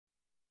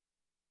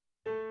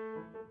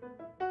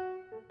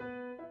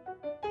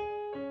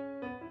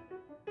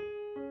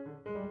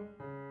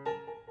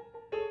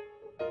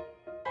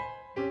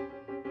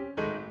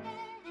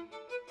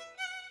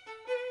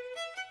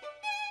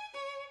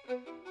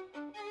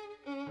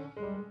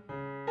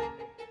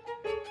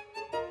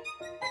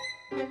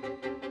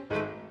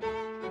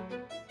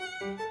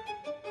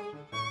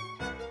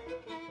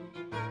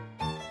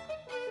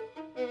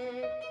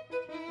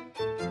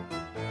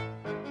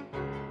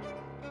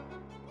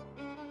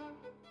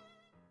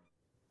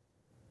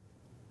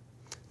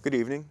Good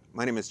evening.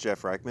 My name is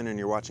Jeff Reichman, and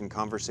you're watching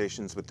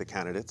Conversations with the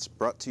Candidates,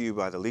 brought to you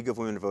by the League of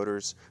Women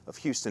Voters of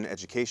Houston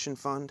Education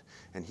Fund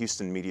and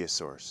Houston Media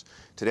Source.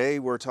 Today,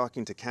 we're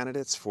talking to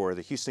candidates for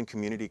the Houston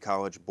Community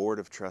College Board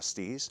of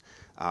Trustees.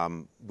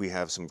 We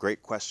have some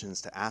great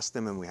questions to ask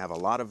them, and we have a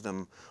lot of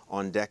them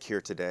on deck here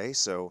today,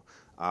 so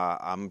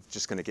I'm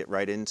just going to get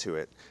right into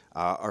it.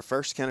 Our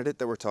first candidate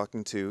that we're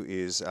talking to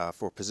is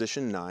for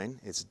position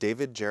 9. It's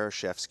David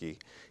Jaroszewski.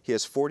 He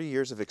has 40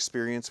 years of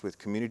experience with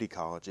community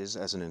colleges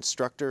as an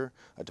instructor,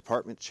 a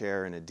department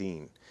chair, and a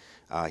dean.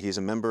 He is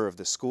a member of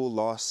the school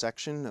law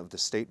section of the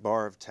State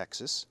Bar of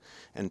Texas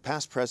and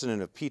past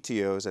president of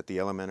PTOs at the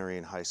elementary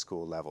and high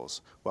school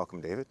levels. Welcome,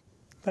 David.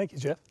 Thank you,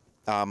 Jeff.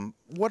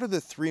 What are the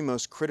 3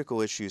 most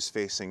critical issues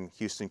facing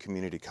Houston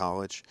Community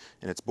College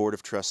and its Board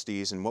of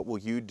Trustees, and what will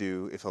you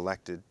do, if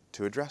elected,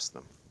 to address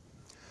them?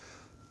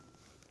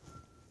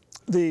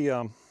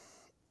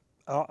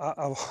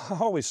 I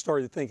always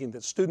started thinking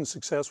that student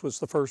success was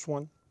the first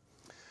one.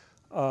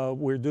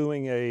 We're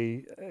doing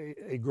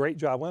a great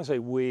job. When I say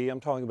we,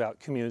 I'm talking about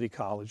community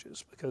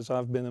colleges, because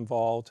I've been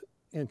involved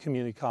in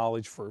community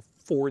college for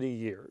 40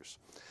 years.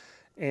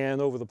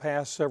 And over the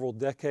past several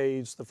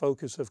decades, the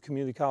focus of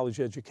community college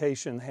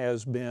education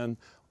has been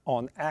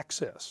on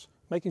access,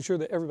 making sure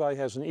that everybody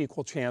has an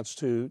equal chance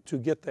to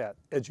get that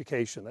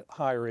education, that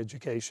higher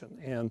education.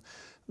 And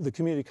the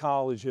community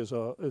college is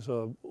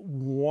a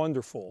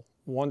wonderful,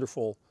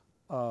 wonderful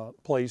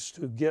place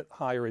to get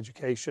higher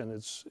education.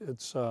 It's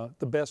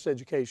the best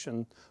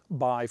education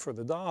buy for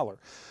the dollar.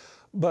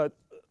 But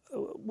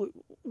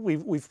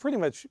we've pretty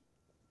much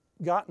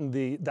gotten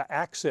the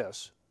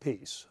access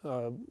piece.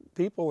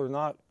 People are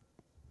not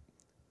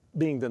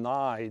being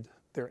denied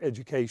their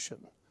education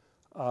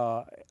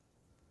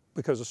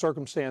because of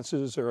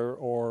circumstances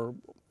or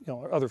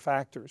other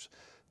factors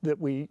that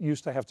we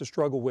used to have to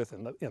struggle with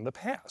in the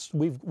past.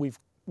 We've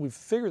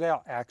figured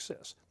out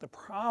access. The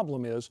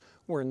problem is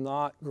we're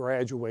not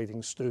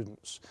graduating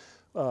students.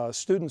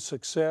 Student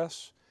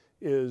success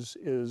is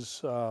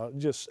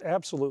just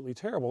absolutely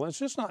terrible. And it's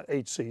just not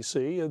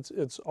HCC,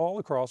 it's all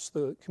across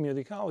the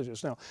community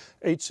colleges. Now,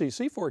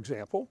 HCC, for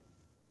example,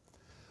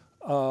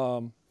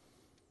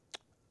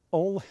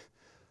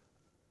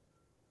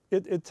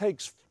 it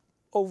takes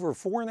over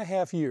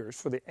 4.5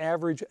 years for the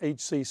average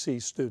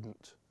HCC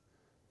student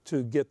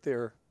to get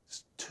their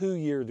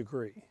 2-year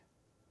degree.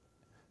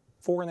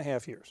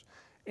 4.5 years.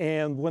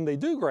 And when they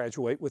do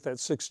graduate with that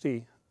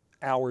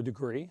 60-hour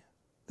degree,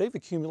 they've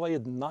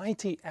accumulated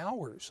 90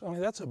 hours. I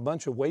mean, that's a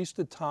bunch of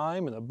wasted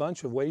time and a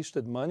bunch of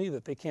wasted money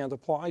that they can't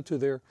apply to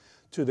their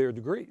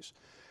degrees.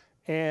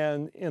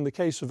 And in the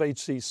case of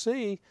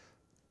HCC,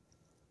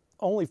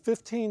 only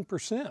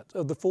 15%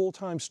 of the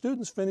full-time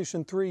students finish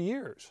in 3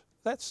 years.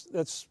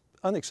 That's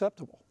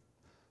unacceptable.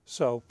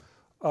 So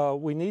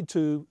we need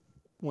to,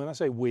 when I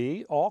say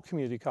we, all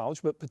community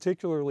college, but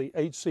particularly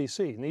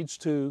HCC, needs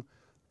to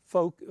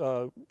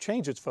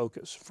change its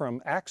focus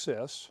from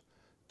access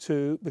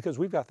to, because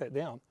we've got that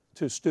down,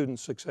 to student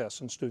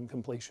success and student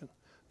completion.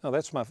 Now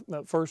that's my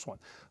first one.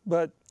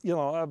 But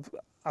I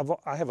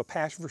have a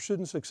passion for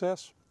student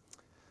success.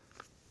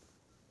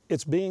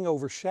 It's being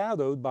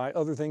overshadowed by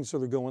other things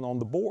that are going on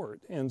the board.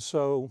 And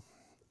so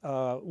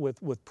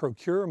with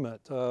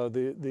procurement,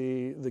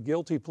 the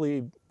guilty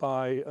plea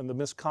by and the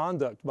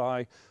misconduct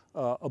by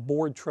a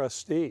board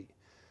trustee,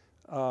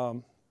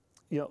 and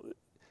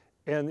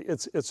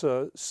it's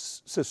a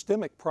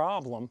systemic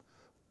problem,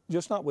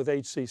 just not with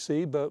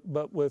HCC,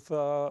 but with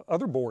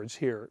other boards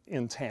here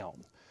in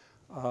town,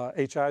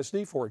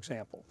 HISD, for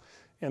example.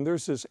 And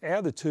there's this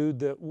attitude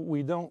that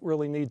we don't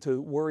really need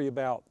to worry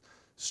about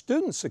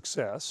student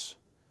success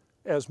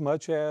as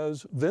much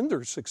as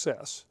vendor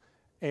success.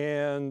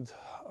 And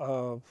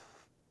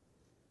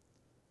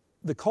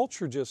the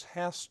culture just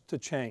has to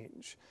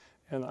change.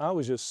 And I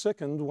was just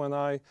sickened when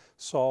I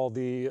saw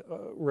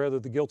read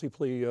of the guilty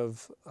plea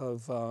of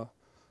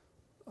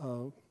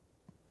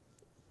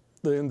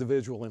the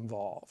individual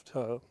involved,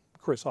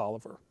 Chris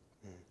Oliver.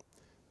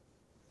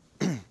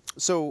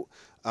 So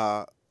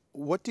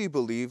what do you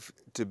believe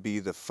to be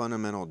the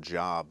fundamental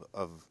job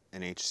of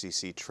an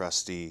HCC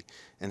trustee,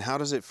 and how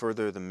does it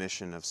further the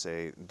mission of,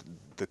 say,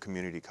 the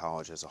community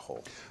college as a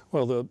whole?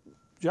 Well, the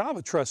job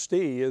of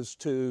trustee is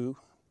to,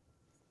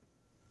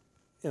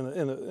 in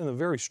a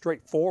very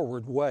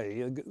straightforward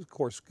way, it of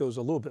course goes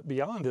a little bit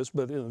beyond this,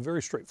 but in a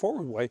very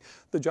straightforward way,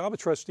 the job of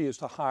trustee is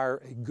to hire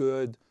a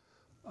good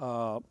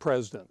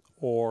president,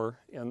 or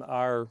in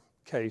our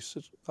case,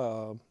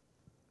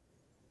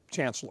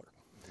 chancellor.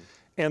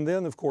 And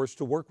then, of course,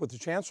 to work with the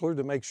chancellor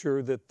to make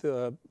sure that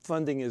the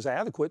funding is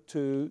adequate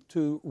to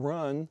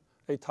run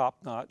a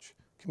top-notch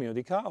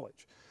community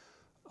college.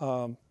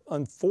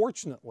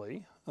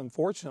 Unfortunately,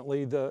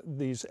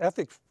 these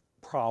ethics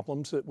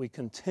problems that we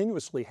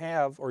continuously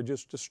have are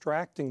just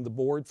distracting the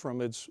board from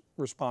its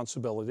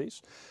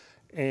responsibilities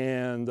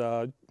and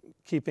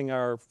keeping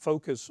our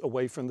focus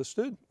away from the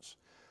students.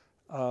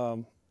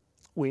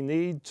 We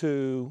need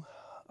to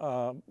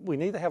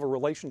have a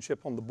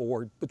relationship on the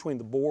board, between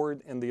the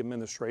board and the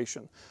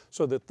administration,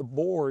 so that the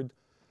board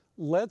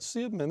lets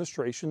the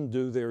administration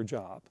do their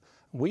job.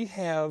 We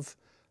have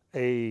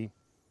a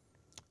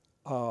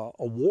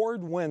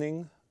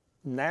award-winning,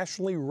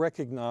 nationally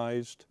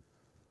recognized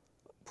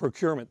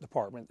procurement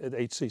department at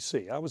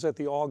HCC. I was at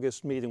the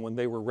August meeting when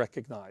they were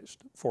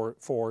recognized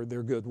for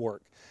their good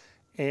work.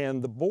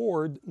 And the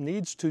board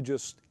needs to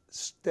just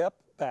step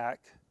back,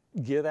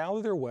 get out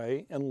of their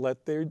way, and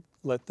let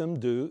them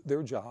do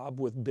their job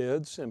with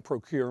bids and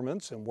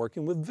procurements and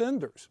working with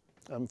vendors.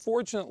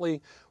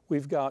 Unfortunately,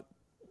 we've got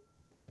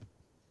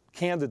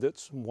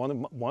candidates, one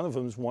of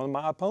them is one of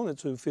my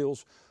opponents, who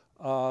feels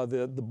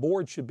that the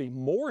board should be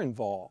more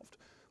involved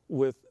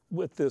with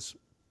this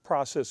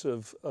process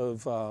of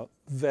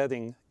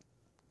vetting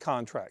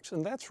contracts,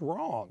 and that's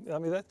wrong. I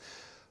mean,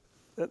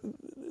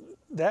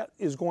 that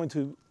is going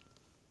to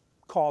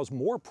cause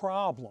more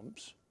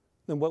problems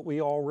than what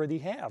we already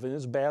have, and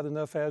it's bad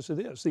enough as it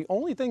is. The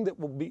only thing that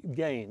will be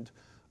gained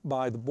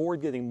by the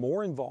board getting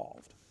more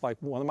involved, like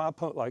one of my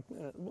opponents, like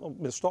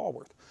Ms.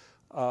 Stallworth,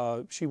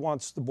 she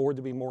wants the board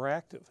to be more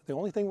active. The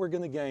only thing we're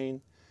going to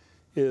gain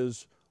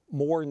is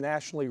more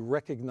nationally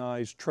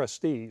recognized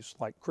trustees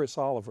like Chris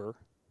Oliver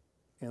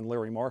and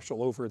Larry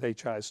Marshall over at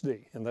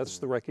HISD, and that's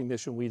the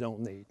recognition we don't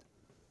need.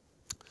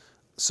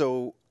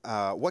 So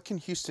what can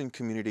Houston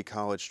Community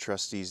College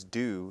trustees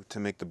do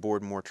to make the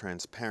board more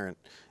transparent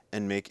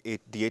and make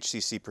the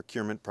HCC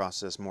procurement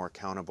process more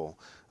accountable?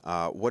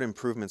 What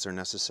improvements are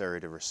necessary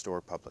to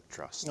restore public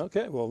trust?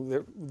 Okay,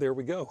 well, there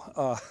we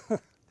go.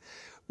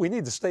 We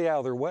need to stay out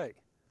of their way.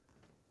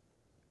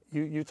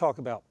 You talk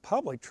about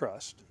public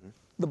trust. Mm-hmm.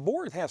 The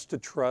board has to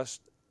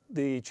trust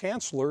the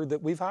chancellor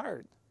that we've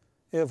hired.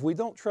 If we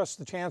don't trust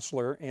the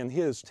chancellor and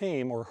his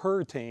team or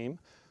her team,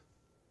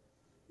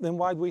 then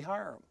why'd we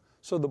hire them?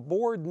 So the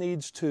board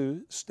needs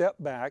to step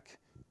back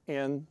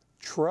and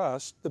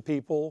trust the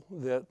people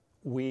that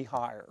we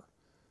hire.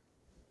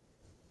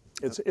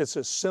 It's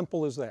as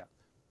simple as that.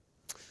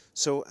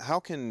 So how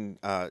can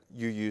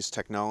you use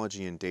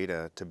technology and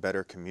data to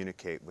better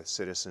communicate with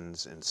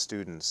citizens and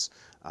students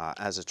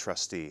as a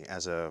trustee,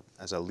 as a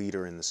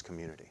leader in this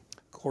community?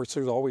 Of course,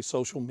 there's always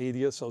social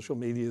media. Social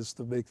media is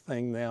the big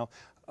thing now.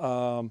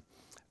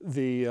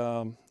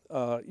 The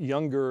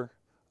younger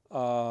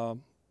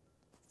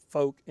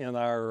folk in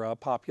our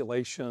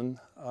population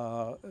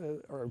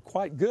are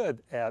quite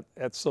good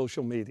at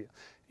social media.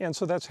 And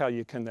so that's how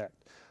you connect.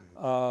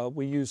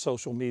 We use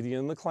social media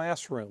in the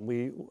classroom.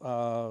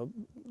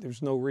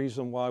 There's no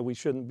reason why we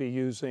shouldn't be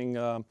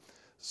using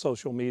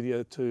social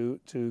media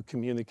to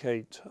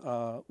communicate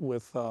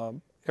with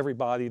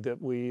everybody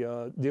that we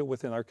deal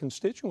with in our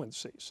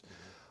constituencies.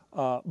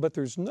 But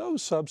there's no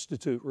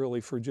substitute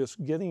really for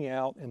just getting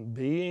out and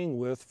being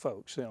with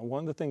folks. You know,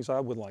 one of the things I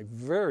would like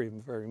very,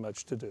 very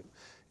much to do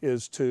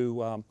is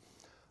to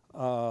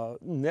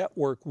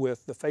network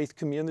with the faith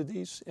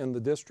communities in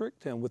the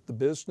district and with the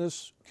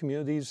business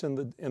communities in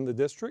the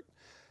district,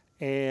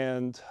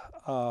 and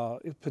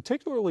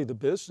particularly the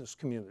business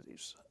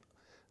communities.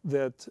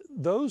 That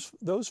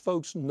those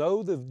folks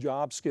know the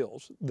job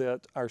skills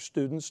that our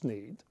students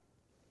need,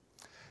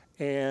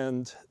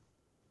 and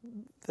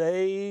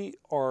they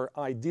are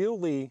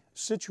ideally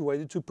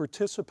situated to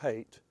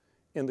participate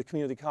in the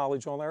community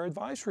college on our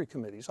advisory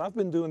committees. I've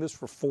been doing this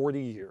for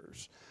 40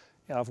 years.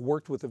 I've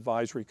worked with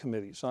advisory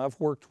committees. I've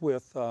worked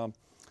with the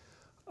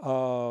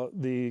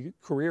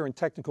career and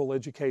technical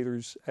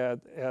educators at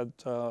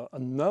a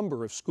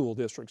number of school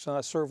districts, and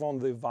I serve on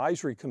the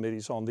advisory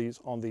committees on these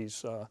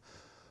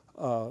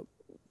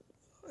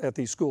at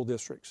these school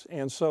districts.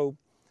 And so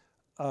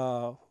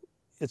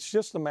it's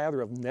just a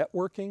matter of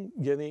networking,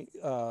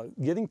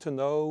 getting to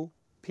know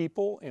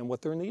people and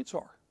what their needs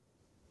are.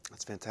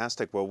 That's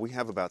fantastic. Well, we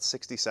have about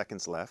 60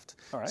 seconds left.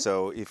 All right.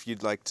 So if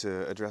you'd like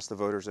to address the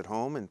voters at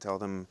home and tell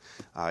them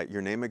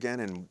your name again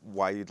and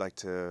why you'd like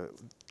to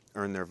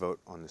earn their vote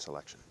on this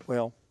election.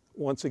 Well,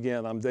 once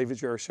again, I'm David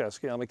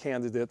Jaroszewski. I'm a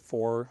candidate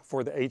for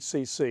the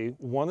HCC.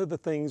 One of the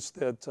things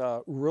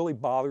that really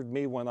bothered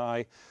me when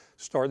I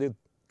started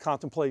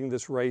contemplating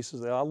this race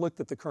is that I looked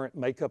at the current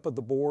makeup of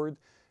the board,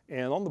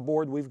 and on the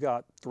board we've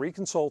got 3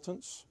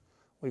 consultants,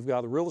 we've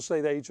got a real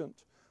estate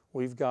agent,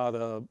 we've got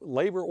a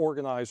labor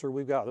organizer,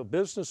 we've got a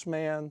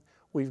businessman,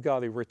 we've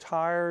got a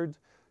retired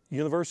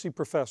university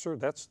professor,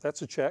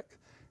 that's a check,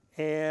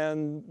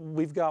 and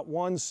we've got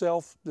one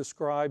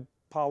self-described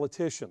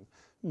politician.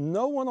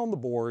 No one on the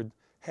board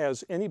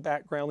has any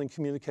background in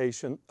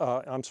communication,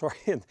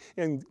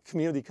 in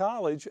community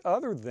college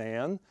other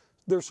than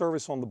their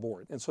service on the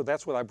board. And so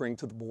that's what I bring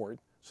to the board.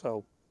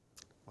 So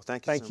well,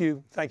 thank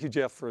you. Thank you,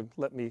 Jeff, for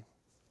letting me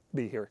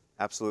be here.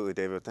 Absolutely,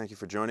 David. Thank you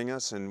for joining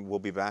us, and we'll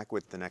be back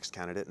with the next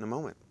candidate in a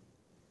moment.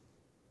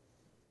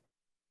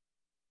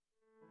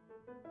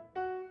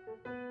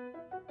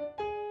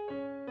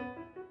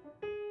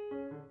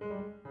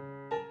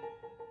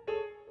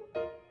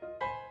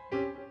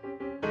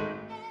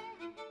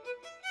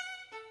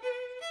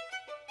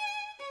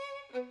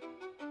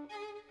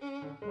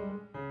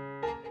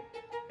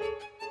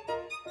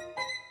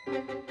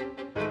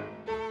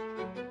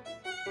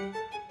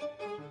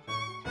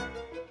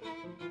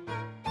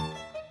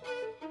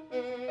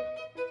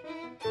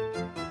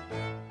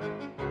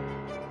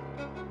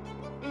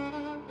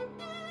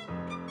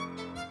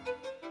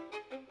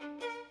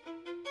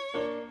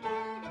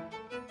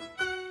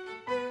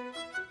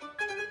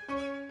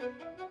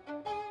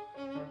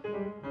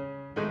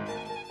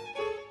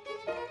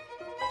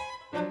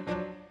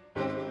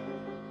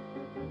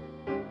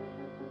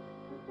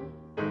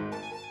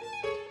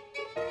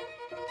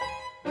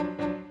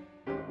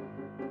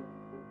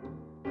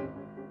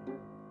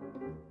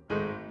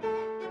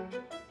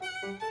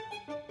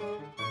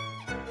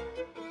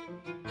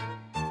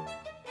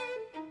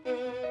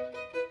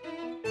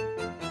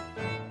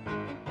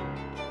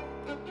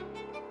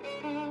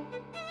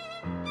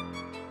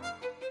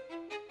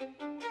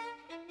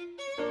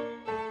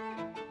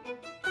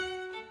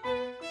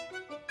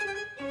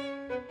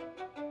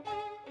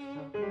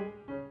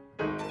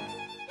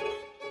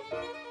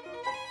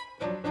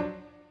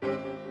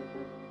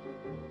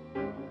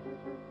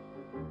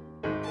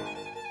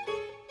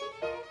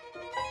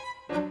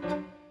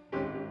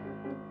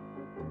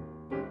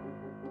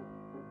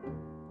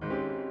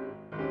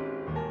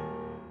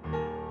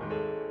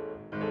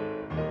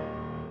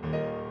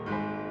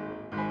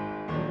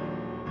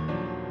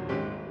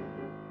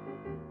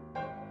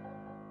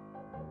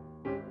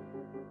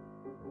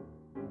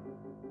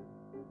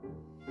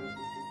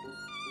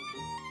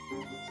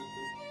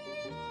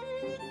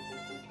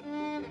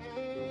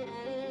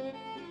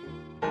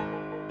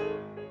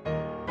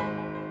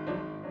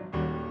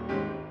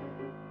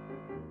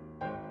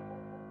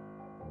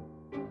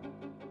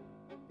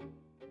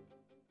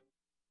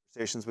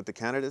 Conversations with the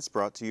Candidates,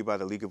 brought to you by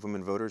the League of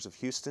Women Voters of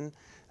Houston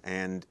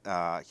and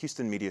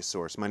Houston Media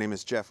Source. My name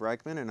is Jeff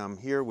Reichman, and I'm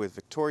here with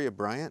Victoria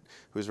Bryant,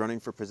 who is running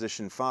for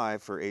position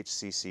 5 for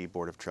HCC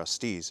Board of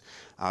Trustees.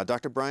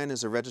 Dr. Bryant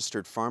is a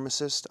registered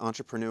pharmacist,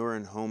 entrepreneur,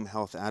 and home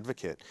health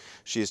advocate.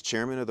 She is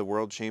chairman of the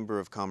World Chamber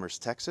of Commerce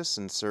Texas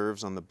and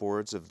serves on the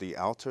boards of the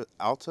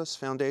Altus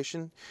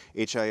Foundation,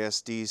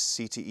 HISD's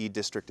CTE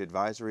District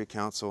Advisory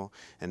Council,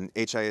 and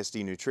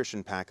HISD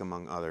Nutrition PAC,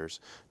 among others.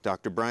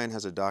 Dr. Bryant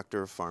has a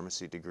Doctor of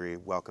Pharmacy degree.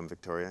 Welcome,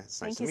 Victoria.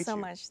 It's nice to meet you. Thank you so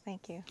much.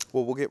 Thank you.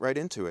 Well, we'll get right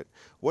into it.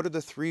 What are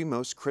the 3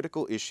 most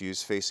critical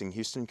issues facing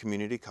Houston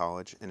Community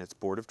College and its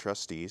Board of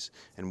Trustees,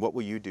 and what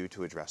will you do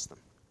to address them?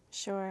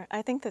 Sure.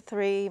 I think the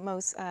 3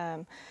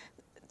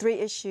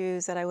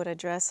 issues that I would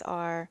address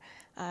are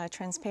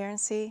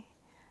transparency,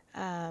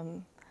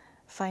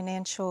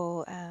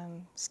 financial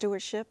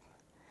stewardship,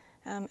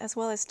 as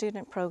well as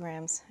student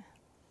programs.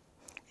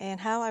 And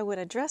how I would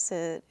address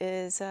it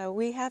is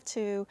we have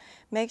to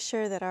make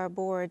sure that our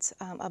boards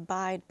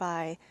abide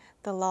by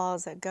the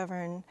laws that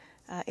govern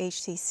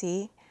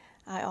HCC.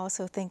 I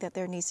also think that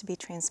there needs to be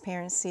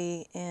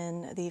transparency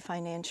in the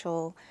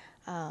financial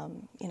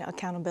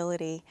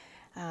accountability.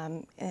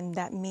 And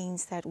that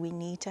means that we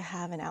need to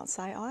have an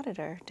outside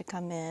auditor to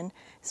come in,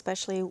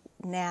 especially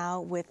now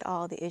with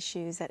all the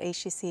issues that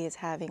HCC is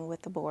having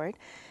with the board.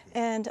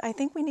 And I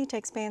think we need to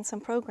expand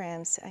some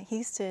programs.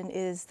 Houston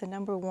is the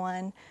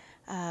 #1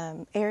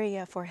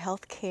 area for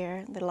health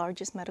care, the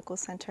largest medical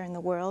center in the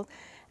world,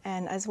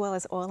 and as well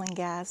as oil and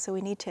gas. So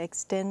we need to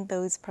extend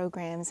those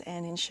programs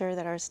and ensure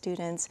that our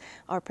students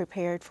are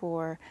prepared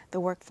for the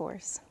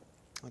workforce.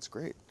 That's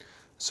great.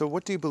 So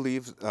what do you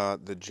believe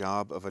the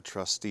job of a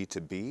trustee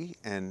to be,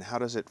 and how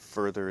does it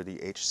further the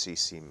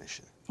HCC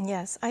mission?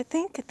 Yes, I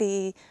think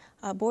the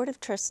Board of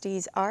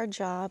Trustees, our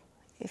job,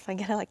 if I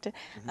get elected,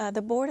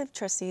 the Board of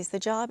Trustees, the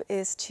job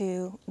is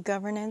to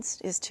governance,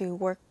 is to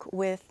work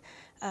with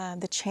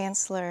the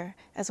Chancellor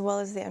as well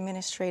as the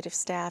administrative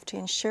staff to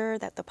ensure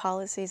that the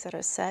policies that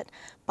are set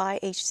by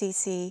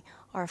HCC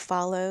are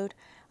followed,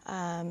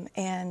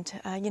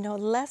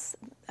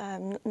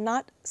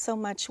 not so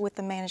much with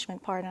the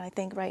management part. And I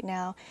think right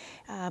now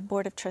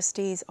Board of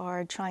Trustees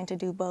are trying to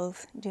do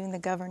both, doing the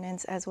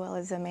governance as well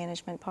as the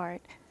management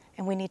part,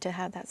 and we need to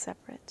have that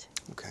separate.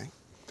 Okay.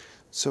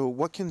 So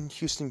what can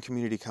Houston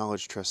Community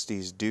College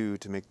trustees do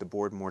to make the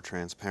board more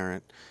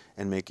transparent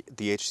and make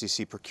the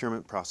HCC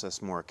procurement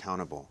process more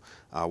accountable?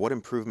 What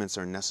improvements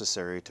are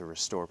necessary to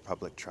restore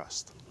public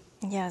trust?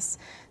 Yes,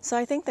 so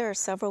I think there are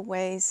several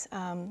ways.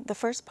 The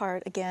first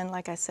part, again,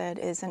 like I said,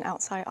 is an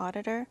outside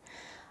auditor.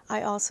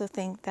 I also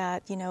think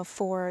that,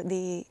 for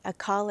a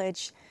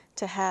college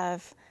to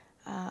have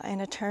an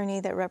attorney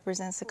that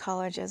represents the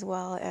college as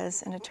well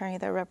as an attorney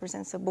that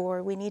represents the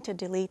board, we need to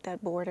delete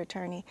that board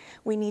attorney.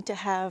 We need to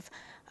have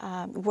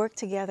work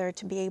together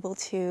to be able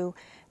to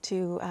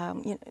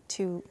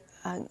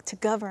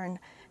govern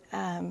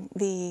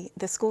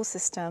the school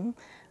system.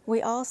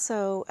 We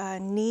also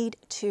need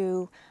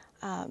to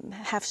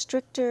have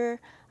stricter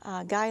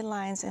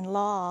guidelines and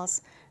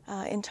laws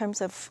in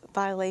terms of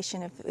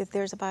violation. If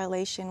there's a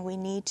violation, we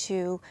need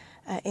to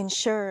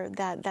ensure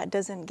that that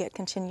doesn't get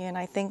continued. And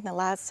I think in the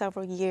last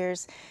several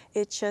years,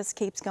 it just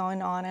keeps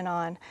going on and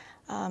on.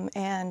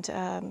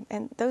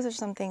 And those are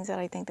some things that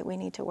I think that we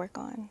need to work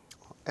on.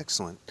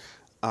 Excellent.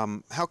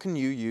 How can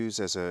you use,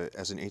 as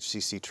an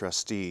HCC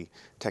trustee,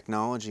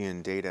 technology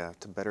and data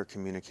to better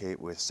communicate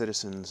with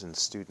citizens and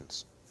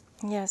students?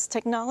 Yes,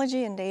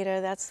 technology and data,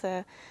 that's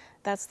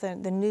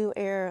the new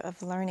era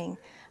of learning.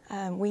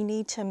 We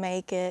need to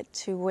make it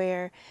to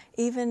where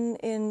even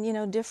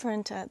in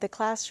different the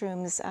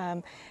classrooms,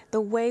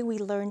 the way we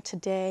learn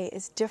today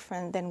is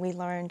different than we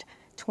learned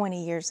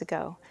 20 years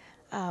ago.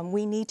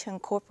 We need to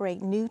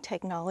incorporate new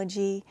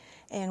technology,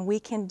 and we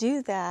can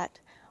do that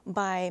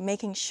by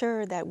making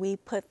sure that we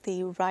put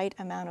the right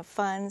amount of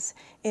funds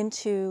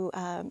into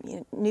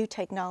new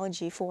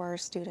technology for our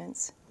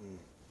students.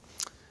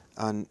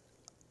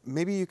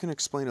 Maybe you can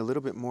explain a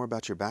little bit more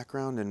about your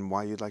background and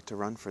why you'd like to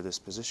run for this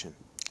position.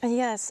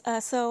 Yes,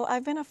 so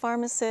I've been a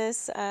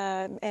pharmacist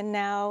and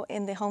now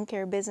in the home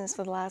care business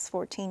for the last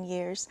 14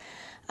 years.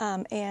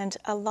 And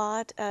a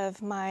lot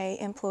of my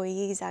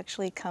employees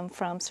actually come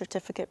from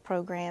certificate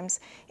programs,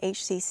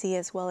 HCC,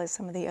 as well as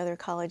some of the other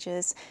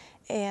colleges.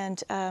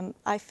 And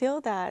I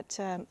feel that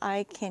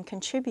I can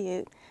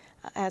contribute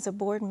as a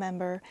board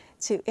member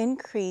to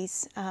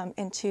increase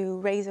and to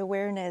raise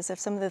awareness of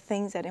some of the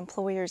things that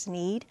employers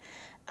need.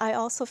 I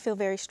also feel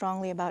very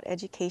strongly about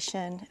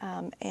education,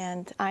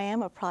 and I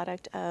am a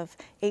product of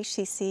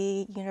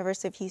HCC,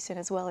 University of Houston,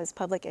 as well as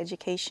public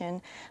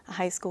education,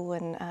 high school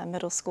and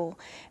middle school.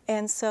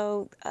 And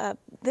so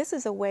this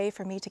is a way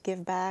for me to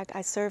give back.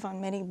 I serve on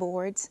many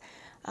boards,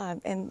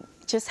 and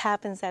just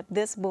happens that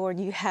this board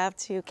you have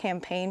to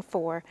campaign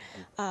for.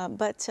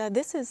 But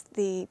this is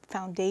the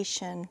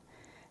foundation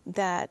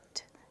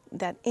that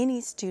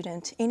any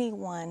student,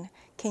 anyone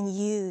can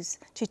use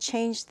to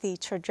change the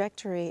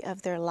trajectory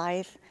of their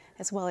life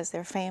as well as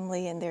their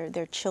family and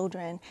their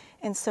children.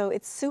 And so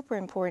it's super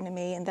important to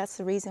me, and that's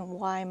the reason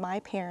why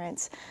my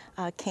parents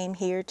came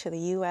here to the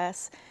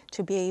U.S.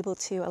 to be able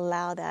to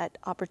allow that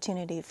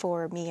opportunity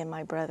for me and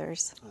my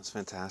brothers. That's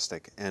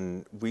fantastic.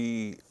 And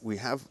we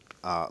have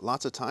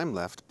lots of time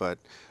left, but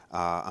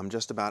I'm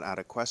just about out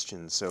of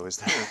questions. So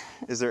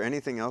is there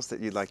anything else that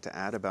you'd like to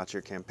add about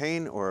your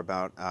campaign or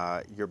about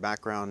your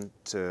background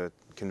to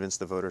convince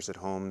the voters at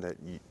home that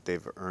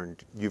you've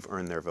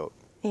earned their vote?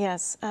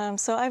 Yes,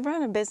 so I've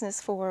run a business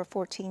for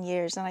 14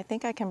 years, and I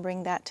think I can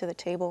bring that to the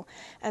table,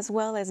 as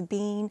well as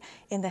being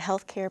in the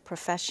healthcare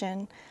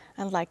profession.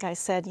 And like I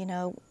said, you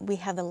know, we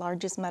have the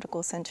largest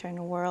medical center in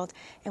the world,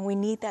 and we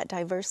need that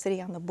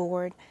diversity on the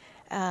board.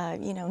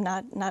 You know,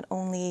 not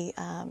only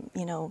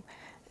you know,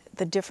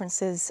 the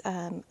differences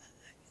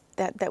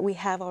that we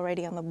have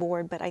already on the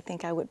board, but I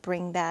think I would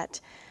bring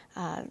that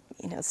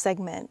you know,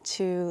 segment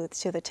to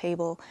the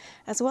table,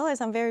 as well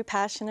as I'm very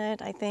passionate,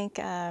 I think,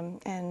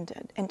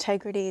 and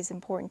integrity is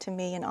important to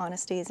me, and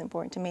honesty is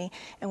important to me,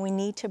 and we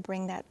need to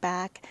bring that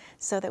back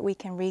so that we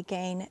can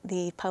regain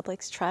the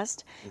public's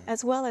trust,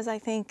 as well as I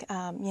think,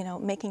 you know,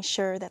 making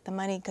sure that the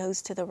money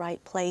goes to the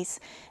right place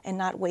and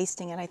not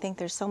wasting it. I think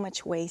there's so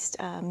much waste,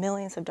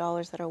 millions of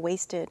dollars that are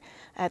wasted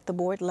at the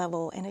board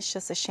level, and it's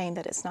just a shame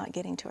that it's not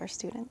getting to our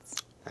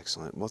students.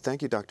 Excellent. Well,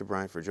 thank you, Dr.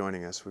 Bryant, for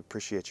joining us. We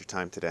appreciate your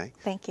time today.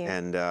 Thank you.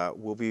 And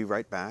we'll be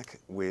right back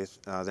with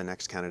the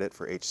next candidate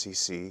for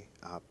HCC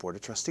Board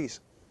of Trustees.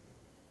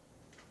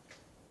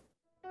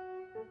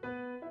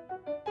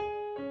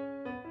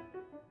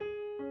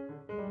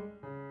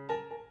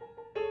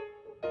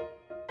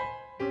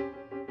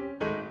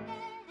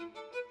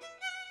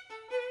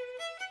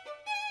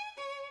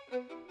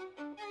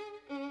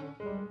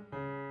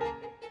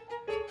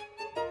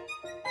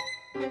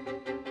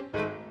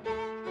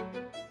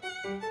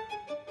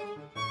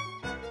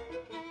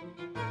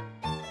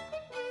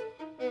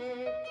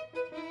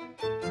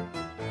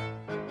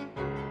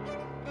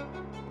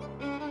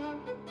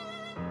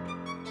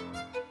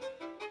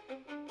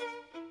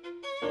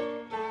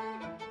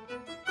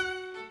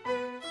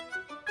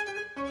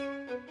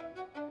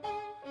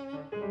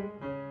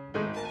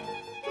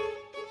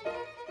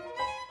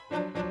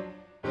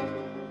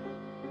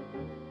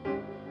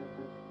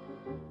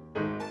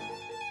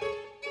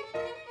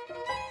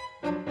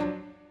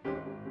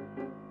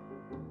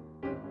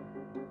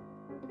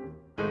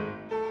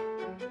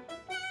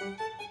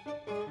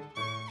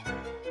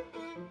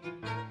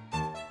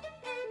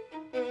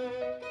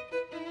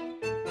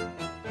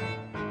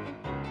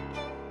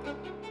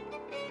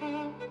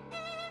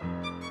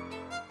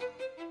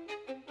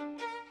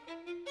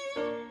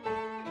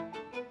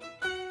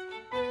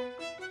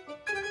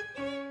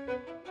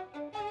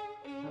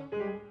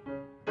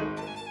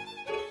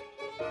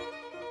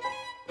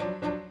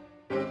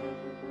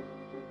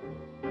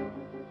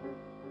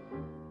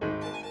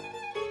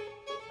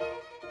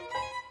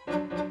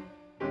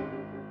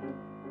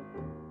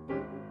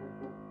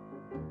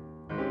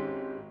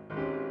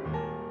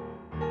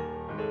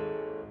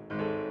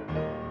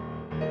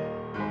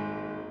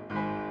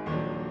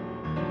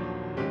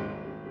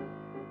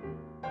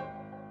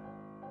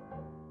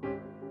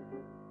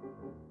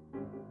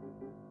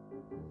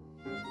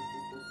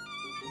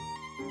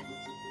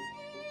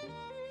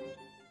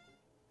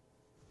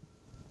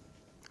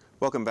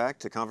 Welcome back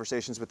to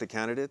Conversations with the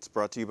Candidates,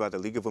 brought to you by the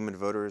League of Women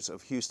Voters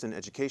of Houston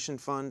Education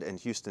Fund and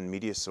Houston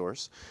Media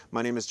Source.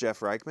 My name is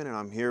Jeff Reichman, and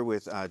I'm here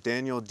with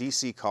Daniel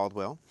D.C.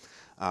 Caldwell.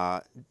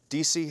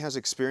 D.C. has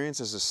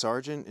experience as a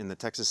sergeant in the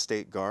Texas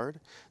State Guard,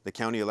 the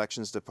County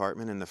Elections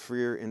Department, and the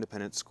Freer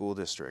Independent School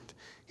District.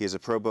 He is a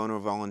pro bono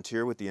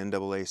volunteer with the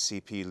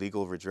NAACP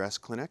Legal Redress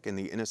Clinic and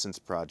the Innocence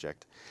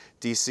Project.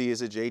 D.C.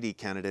 is a JD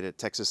candidate at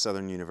Texas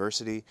Southern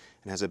University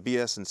and has a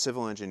BS in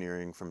Civil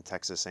Engineering from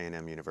Texas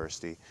A&M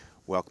University.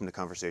 Welcome to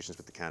Conversations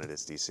with the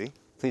Candidates, D.C.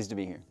 Pleased to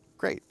be here.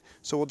 Great.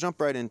 So we'll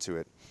jump right into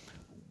it.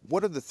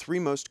 What are the three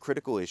most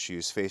critical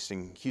issues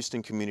facing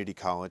Houston Community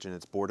College and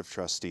its Board of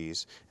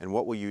Trustees, and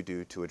what will you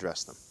do to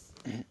address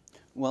them?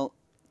 Well,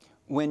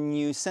 when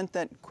you sent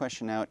that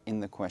question out in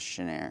the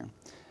questionnaire,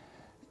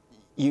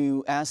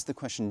 you asked the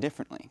question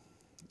differently.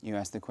 You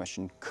asked the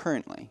question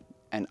currently,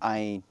 and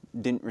I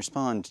didn't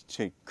respond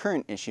to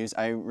current issues.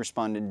 I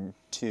responded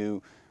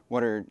to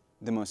what are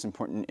the most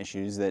important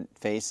issues that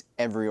face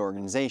every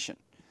organization.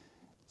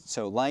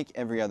 So like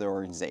every other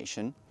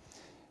organization,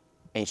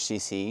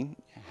 HCC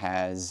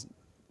has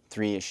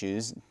three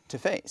issues to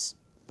face: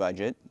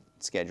 budget,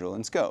 schedule,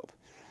 and scope.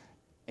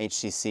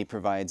 HCC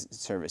provides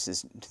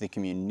services to the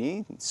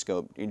community.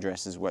 Scope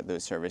addresses what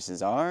those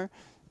services are.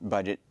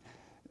 Budget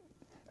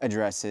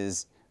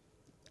addresses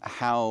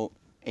how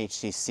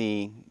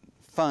HCC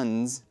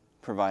funds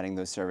providing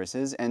those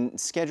services. And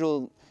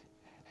schedule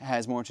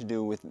has more to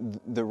do with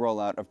the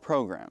rollout of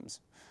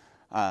programs.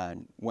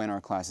 When are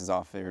classes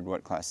offered,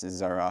 what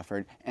classes are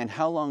offered, and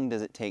how long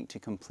does it take to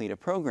complete a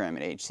program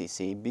at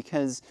HCC?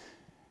 Because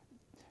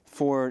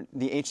for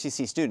the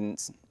HCC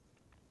students,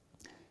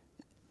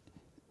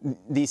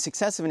 the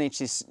success of an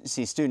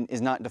HCC student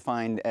is not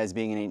defined as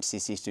being an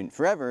HCC student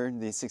forever.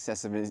 The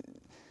success of an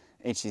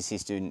HCC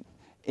student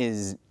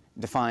is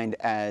defined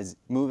as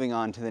moving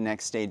on to the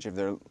next stage of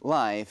their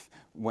life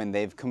when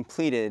they've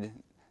completed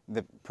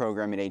the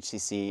program at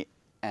HCC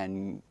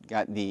and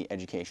got the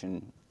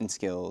education and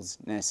skills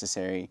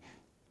necessary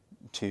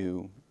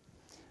to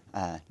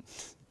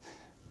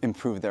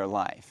improve their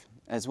life,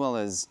 as well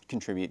as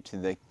contribute to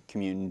the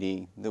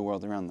community, the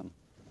world around them.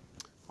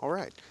 All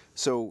right.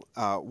 So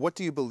what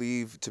do you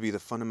believe to be the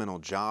fundamental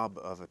job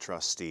of a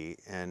trustee,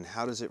 and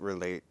how does it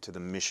relate to the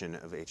mission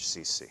of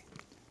HCC?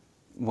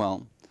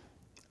 Well,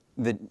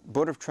 the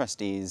Board of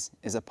Trustees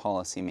is a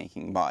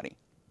policy-making body.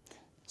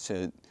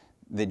 So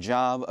the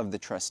job of the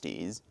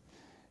trustees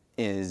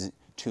is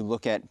to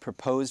look at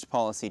proposed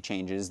policy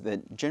changes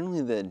that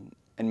generally the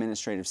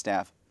administrative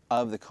staff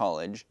of the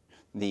college,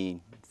 the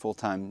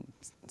full-time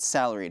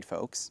salaried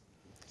folks,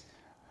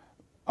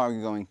 are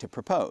going to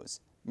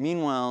propose.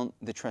 Meanwhile,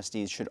 the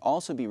trustees should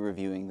also be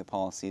reviewing the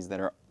policies that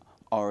are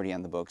already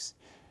on the books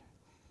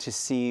to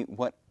see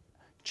what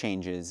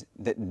changes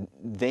that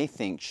they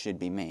think should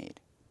be made.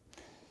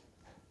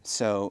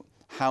 So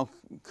how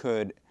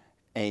could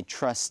a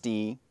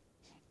trustee,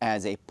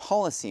 as a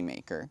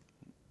policymaker,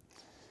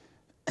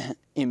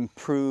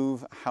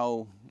 improve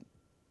how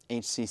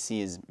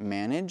HCC is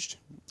managed?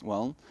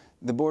 Well,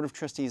 the Board of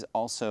Trustees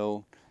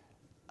also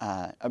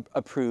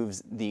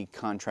approves the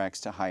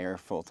contracts to hire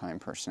full-time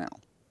personnel,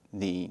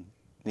 the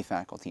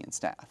faculty and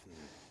staff.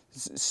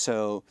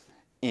 So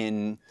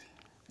in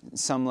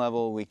some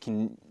level, we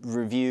can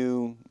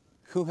review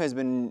who has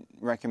been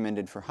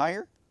recommended for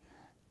hire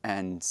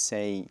and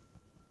say,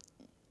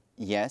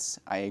 yes,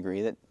 I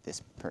agree that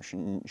this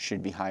person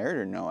should be hired,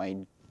 or no, I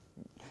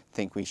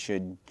think we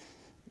should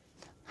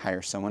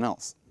hire someone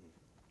else.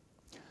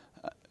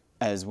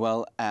 As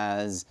well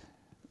as,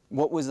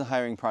 what was the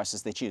hiring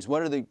process they choose?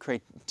 What are the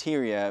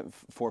criteria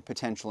for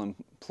potential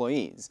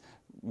employees?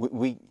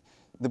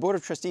 The Board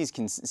of Trustees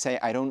can say,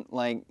 I don't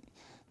like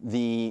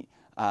the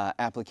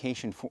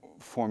application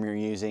form you're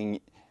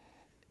using.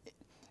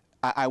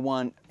 I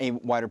want a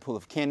wider pool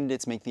of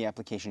candidates, make the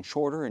application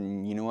shorter,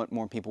 and you know what,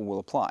 more people will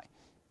apply.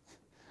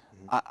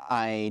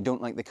 I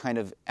don't like the kind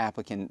of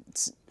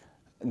applicants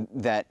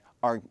that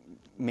are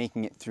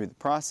making it through the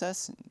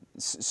process,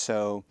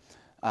 so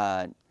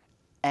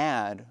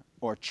add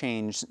or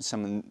change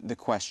some of the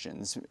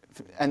questions.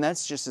 And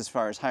that's just as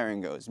far as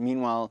hiring goes.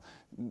 Meanwhile,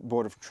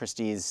 Board of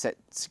Trustees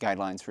sets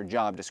guidelines for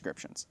job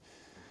descriptions.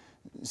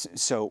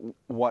 So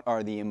what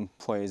are the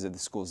employees of the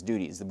school's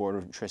duties? The Board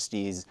of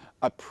Trustees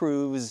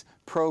approves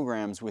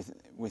programs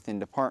within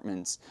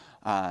departments.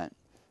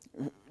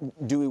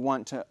 Do we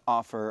want to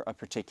offer a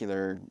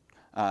particular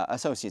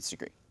associate's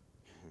degree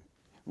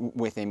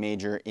with a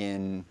major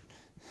in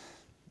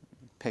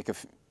pick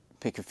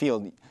a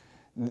field?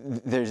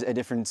 There's a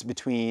difference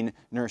between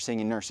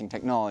nursing and nursing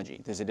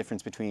technology. There's a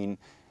difference between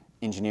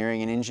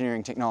engineering and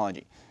engineering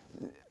technology.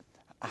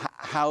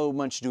 How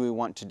much do we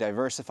want to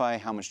diversify?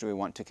 How much do we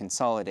want to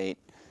consolidate?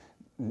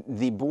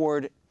 The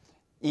board,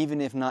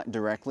 even if not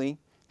directly,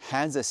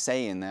 has a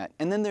say in that.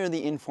 And then there are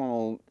the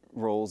informal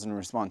roles and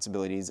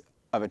responsibilities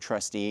of a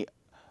trustee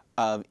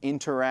of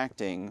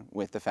interacting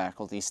with the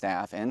faculty,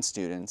 staff, and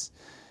students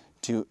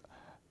to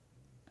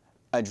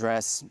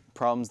address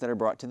problems that are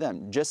brought to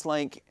them. Just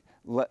like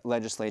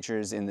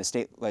legislatures in the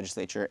state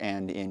legislature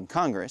and in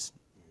Congress,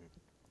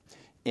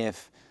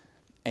 if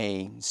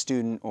a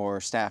student or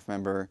staff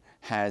member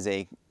has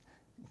a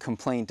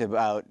complaint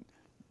about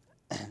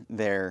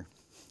their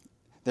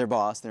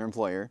boss, their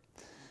employer,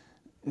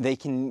 they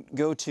can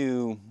go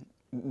to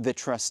the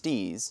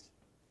trustees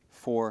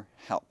for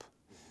help.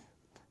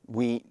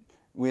 We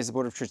as the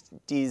Board of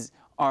Trustees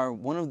are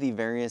one of the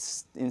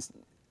various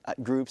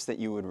groups that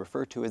you would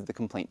refer to as the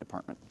complaint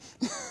department.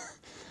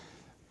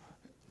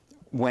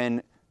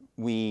 When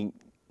we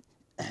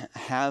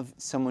have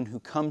someone who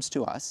comes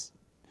to us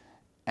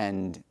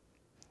and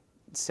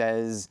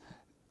says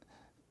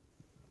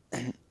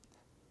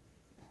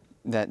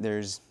that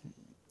there's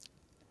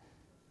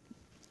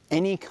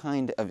any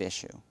kind of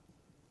issue,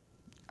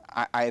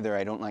 either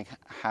I don't like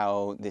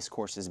how this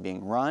course is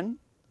being run,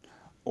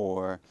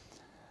 or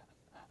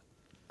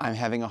I'm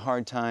having a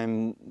hard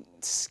time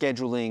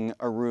scheduling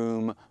a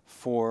room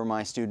for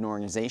my student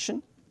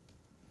organization,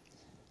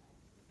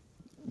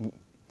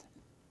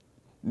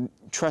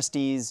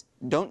 trustees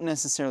don't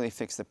necessarily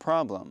fix the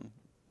problem,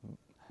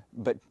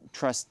 but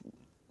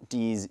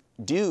trustees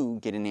do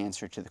get an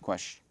answer to the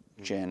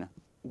question,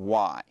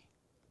 why?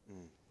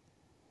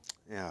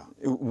 Yeah.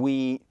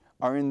 We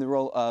are in the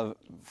role of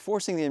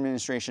forcing the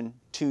administration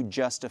to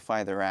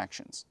justify their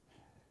actions.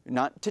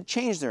 Not to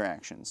change their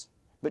actions,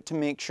 but to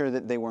make sure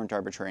that they weren't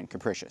arbitrary and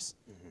capricious.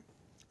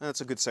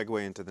 That's a good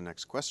segue into the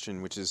next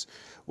question, which is,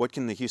 what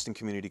can the Houston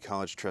Community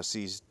College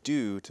trustees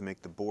do to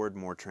make the board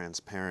more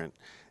transparent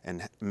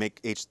and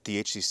make the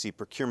HCC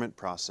procurement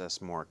process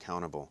more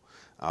accountable?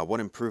 What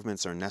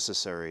improvements are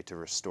necessary to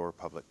restore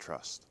public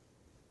trust?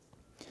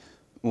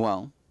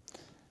 Well,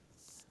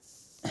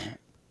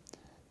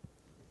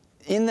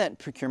 in that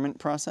procurement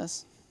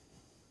process,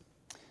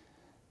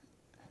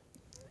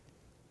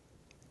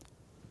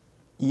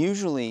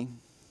 usually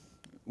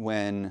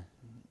when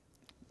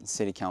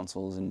city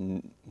councils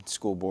and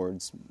school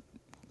boards,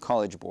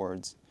 college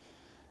boards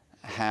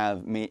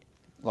have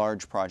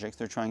large projects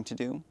they're trying to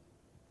do,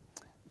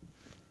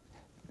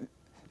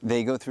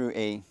 they go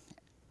through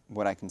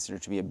what I consider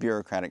to be a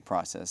bureaucratic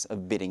process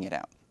of bidding it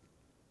out.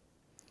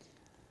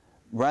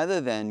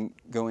 Rather than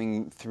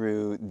going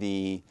through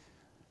the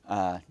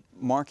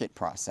market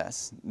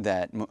process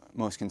that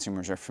most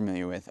consumers are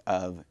familiar with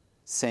of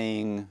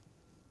saying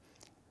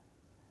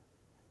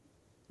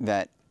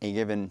that a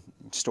given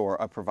store,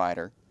 a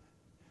provider,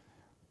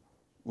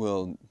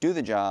 will do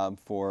the job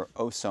for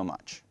oh so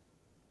much.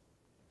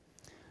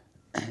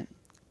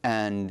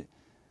 And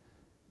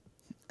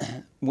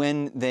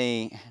when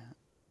they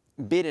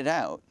bid it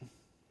out,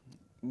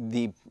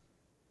 the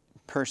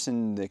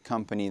person, the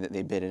company that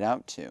they bid it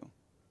out to,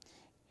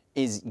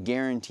 is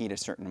guaranteed a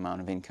certain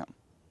amount of income.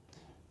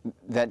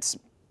 That's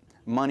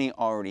money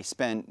already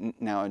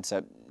spent. Now it's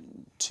up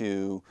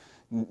to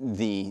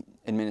the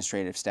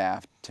administrative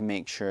staff to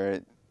make sure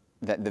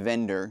that the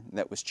vendor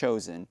that was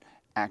chosen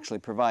actually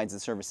provides the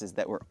services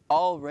that were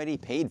already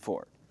paid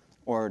for,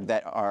 or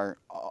that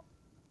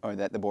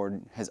the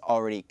board has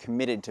already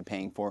committed to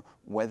paying for,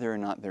 whether or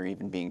not they're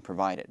even being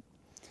provided.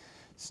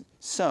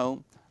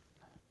 So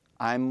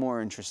I'm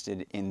more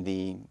interested in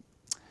the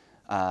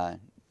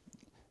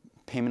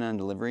payment on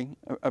delivery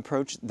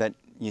approach that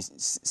you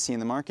see in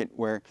the market,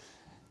 where,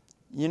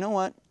 you know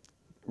what,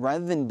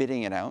 rather than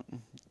bidding it out,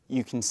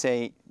 you can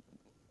say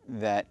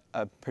that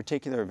a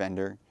particular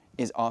vendor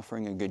is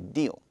offering a good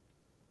deal.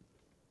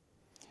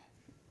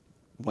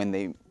 When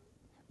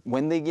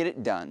they get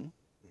it done,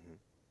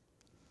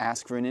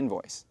 ask for an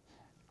invoice.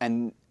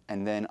 And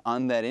then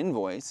on that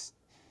invoice,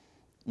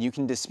 you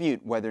can dispute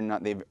whether or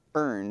not they've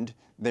earned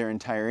their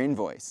entire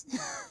invoice.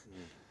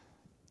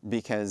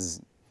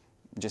 Because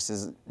just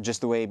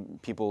the way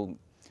people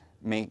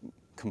may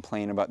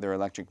complain about their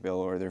electric bill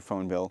or their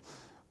phone bill,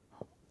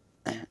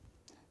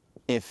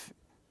 if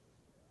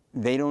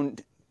they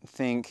don't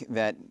think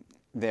that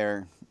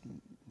their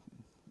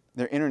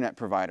internet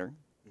provider,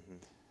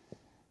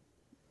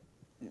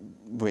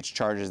 which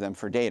charges them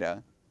for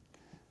data,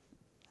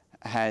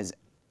 has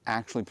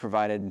actually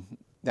provided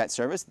that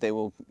service, they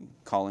will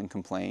call and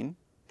complain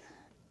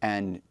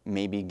and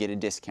maybe get a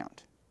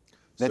discount.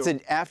 That's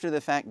an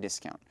after-the-fact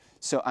discount.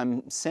 So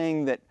I'm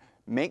saying that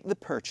make the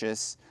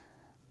purchase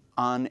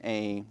on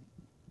a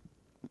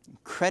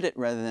credit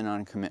rather than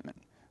on a commitment,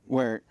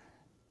 where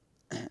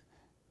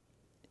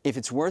if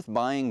it's worth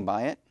buying,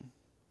 buy it.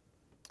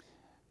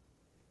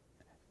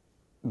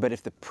 But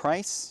if the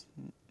price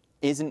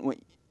isn't what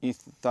you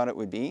thought it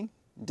would be,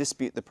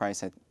 dispute the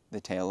price at the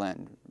tail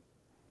end.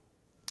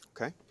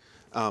 Okay.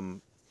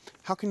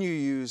 How can you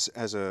use,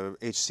 as a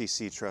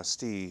HCC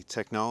trustee,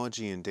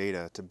 technology and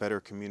data to better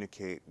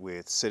communicate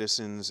with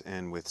citizens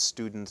and with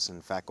students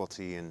and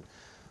faculty and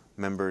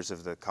members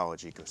of the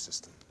college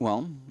ecosystem?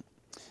 Well,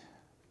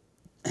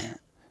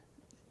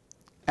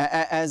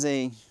 as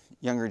a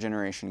younger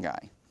generation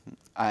guy,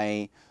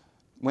 I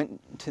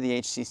went to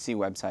the HCC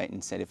website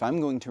and said, if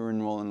I'm going to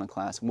enroll in the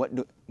class,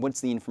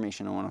 what's the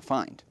information I want to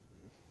find?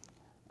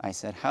 I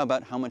said, how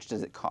about how much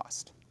does it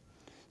cost?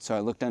 So I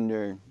looked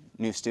under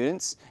new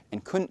students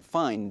and couldn't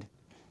find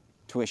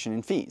tuition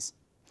and fees.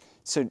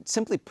 So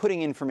simply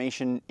putting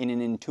information in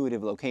an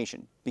intuitive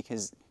location,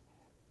 because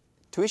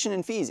tuition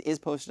and fees is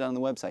posted on the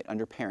website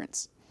under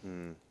parents,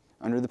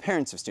 under the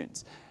parents of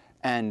students.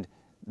 And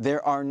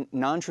there are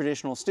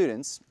non-traditional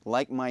students,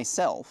 like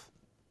myself,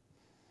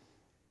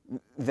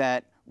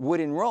 that would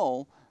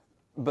enroll,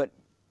 but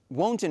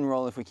won't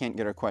enroll if we can't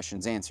get our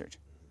questions answered.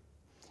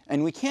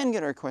 And we can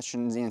get our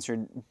questions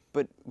answered,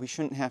 but we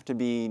shouldn't have to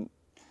be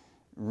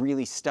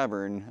really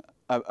stubborn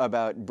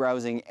about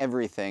browsing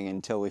everything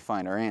until we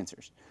find our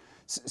answers.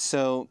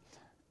 So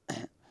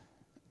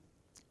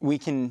we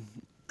can,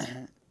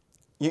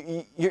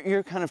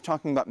 you're kind of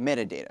talking about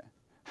metadata,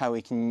 how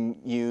we can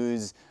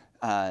use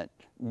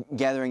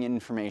gathering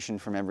information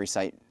from every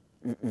site,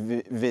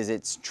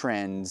 visits,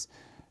 trends,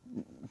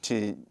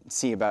 to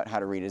see about how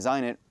to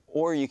redesign it,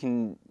 or you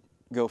can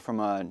go from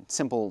a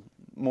simple,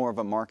 more of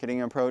a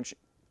marketing approach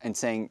and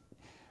saying,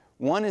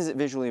 one, is it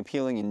visually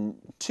appealing, and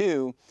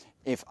two,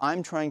 if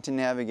I'm trying to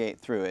navigate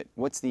through it,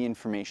 what's the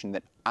information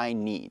that I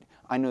need?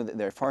 I know that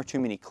there are far too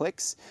many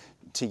clicks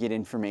to get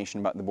information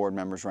about the board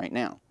members right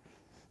now.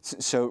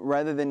 So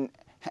rather than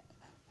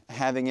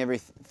having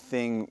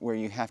everything where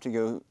you have to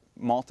go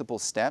multiple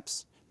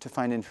steps to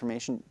find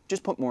information,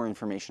 just put more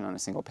information on a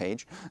single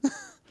page.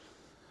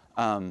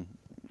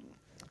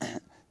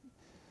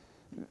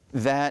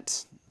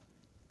 That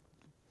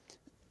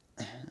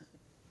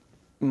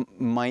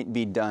might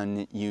be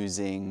done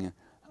using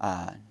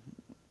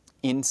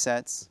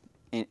insets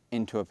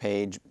into a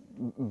page,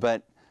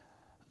 but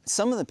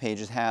some of the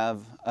pages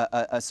have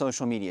a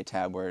social media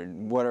tab where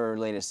what are our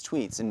latest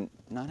tweets, and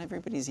not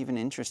everybody's even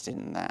interested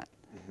in that.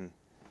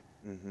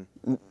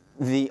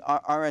 The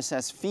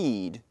RSS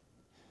feed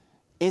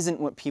isn't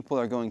what people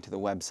are going to the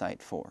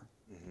website for.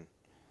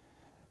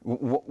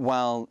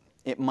 While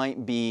it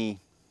might be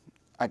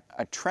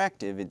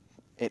attractive,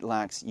 it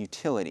lacks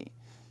utility.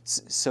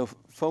 So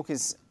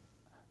focus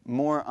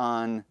more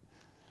on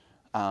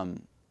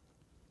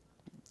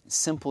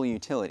simple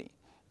utility.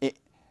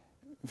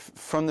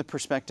 From the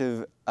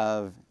perspective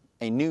of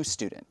a new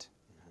student,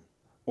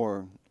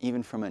 or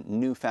even from a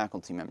new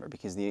faculty member,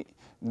 because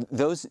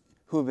those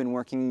who have been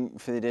working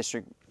for the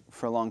district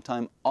for a long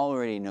time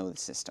already know the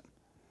system.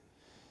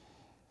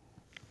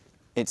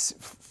 It's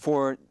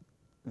for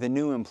the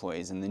new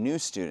employees and the new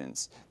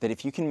students that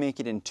if you can make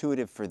it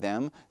intuitive for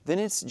them, then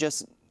it's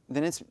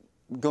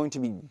going to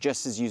be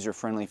just as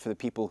user-friendly for the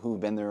people who've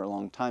been there a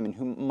long time and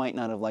who might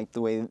not have liked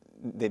the way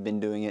they've been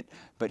doing it,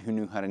 but who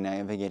knew how to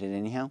navigate it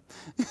anyhow.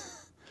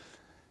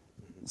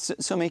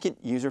 So make it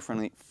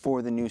user-friendly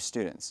for the new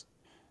students.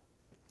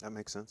 That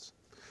makes sense.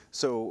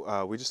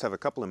 So we just have a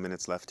couple of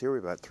minutes left here.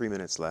 We've got 3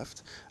 minutes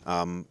left.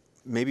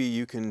 Maybe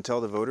you can tell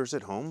the voters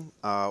at home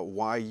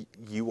why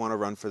you want to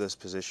run for this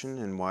position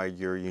and why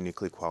you're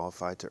uniquely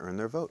qualified to earn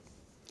their vote.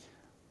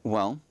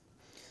 Well,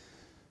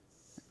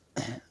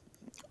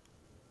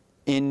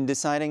 in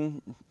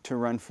deciding to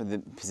run for the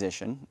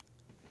position,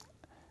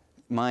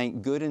 my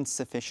good and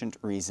sufficient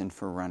reason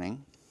for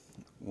running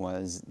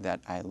was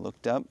that I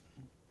looked up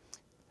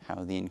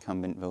how the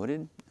incumbent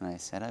voted, and I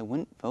said I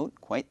wouldn't vote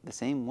quite the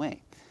same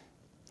way.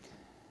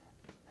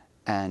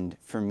 And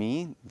for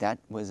me, that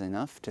was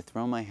enough to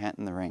throw my hat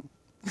in the ring.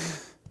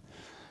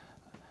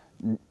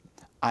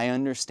 I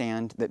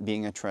understand that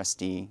being a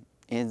trustee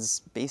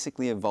is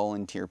basically a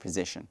volunteer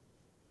position.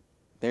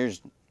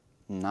 There's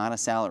not a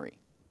salary.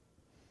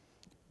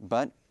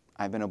 But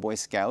I've been a Boy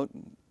Scout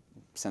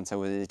since I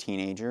was a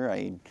teenager.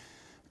 I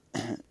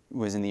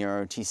was in the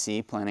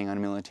ROTC planning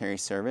on military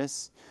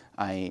service.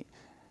 I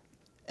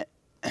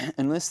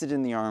enlisted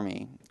in the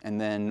Army and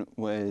then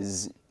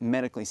was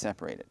medically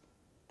separated.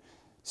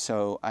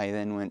 So I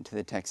then went to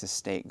the Texas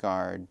State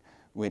Guard,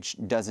 which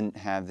doesn't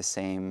have the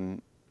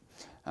same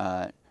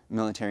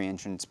military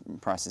entrance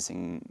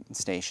processing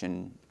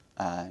station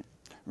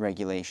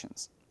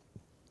regulations.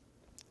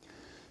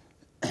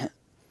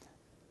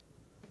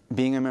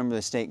 Being a member of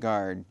the State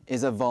Guard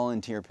is a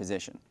volunteer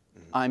position.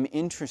 Mm-hmm. I'm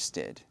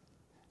interested,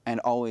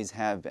 and always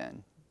have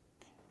been,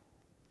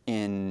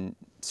 in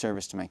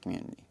service to my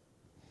community.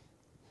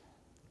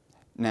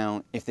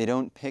 Now, if they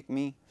don't pick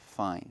me,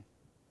 fine.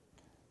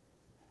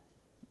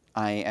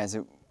 I, as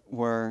it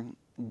were,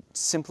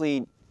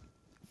 simply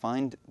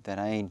find that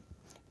I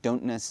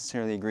don't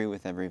necessarily agree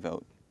with every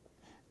vote,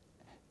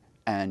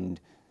 and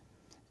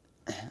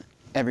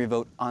every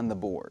vote on the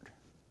board.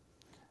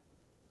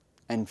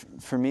 And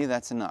for me,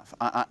 that's enough.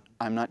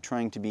 I'm not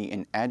trying to be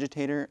an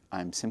agitator.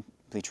 I'm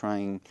simply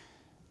trying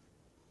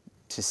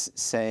to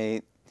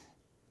say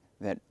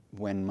that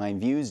when my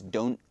views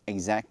don't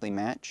exactly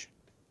match,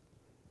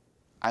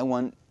 I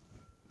want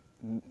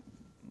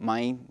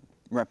my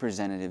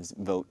representatives'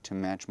 vote to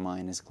match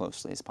mine as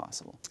closely as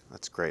possible.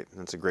 That's great.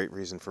 That's a great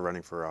reason for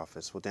running for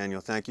office. Well,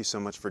 Daniel, thank you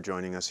so much for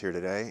joining us here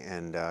today,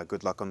 and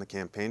good luck on the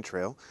campaign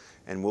trail.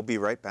 And we'll be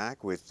right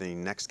back with the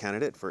next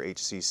candidate for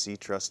HCC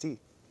trustee.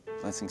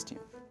 Blessings to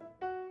you.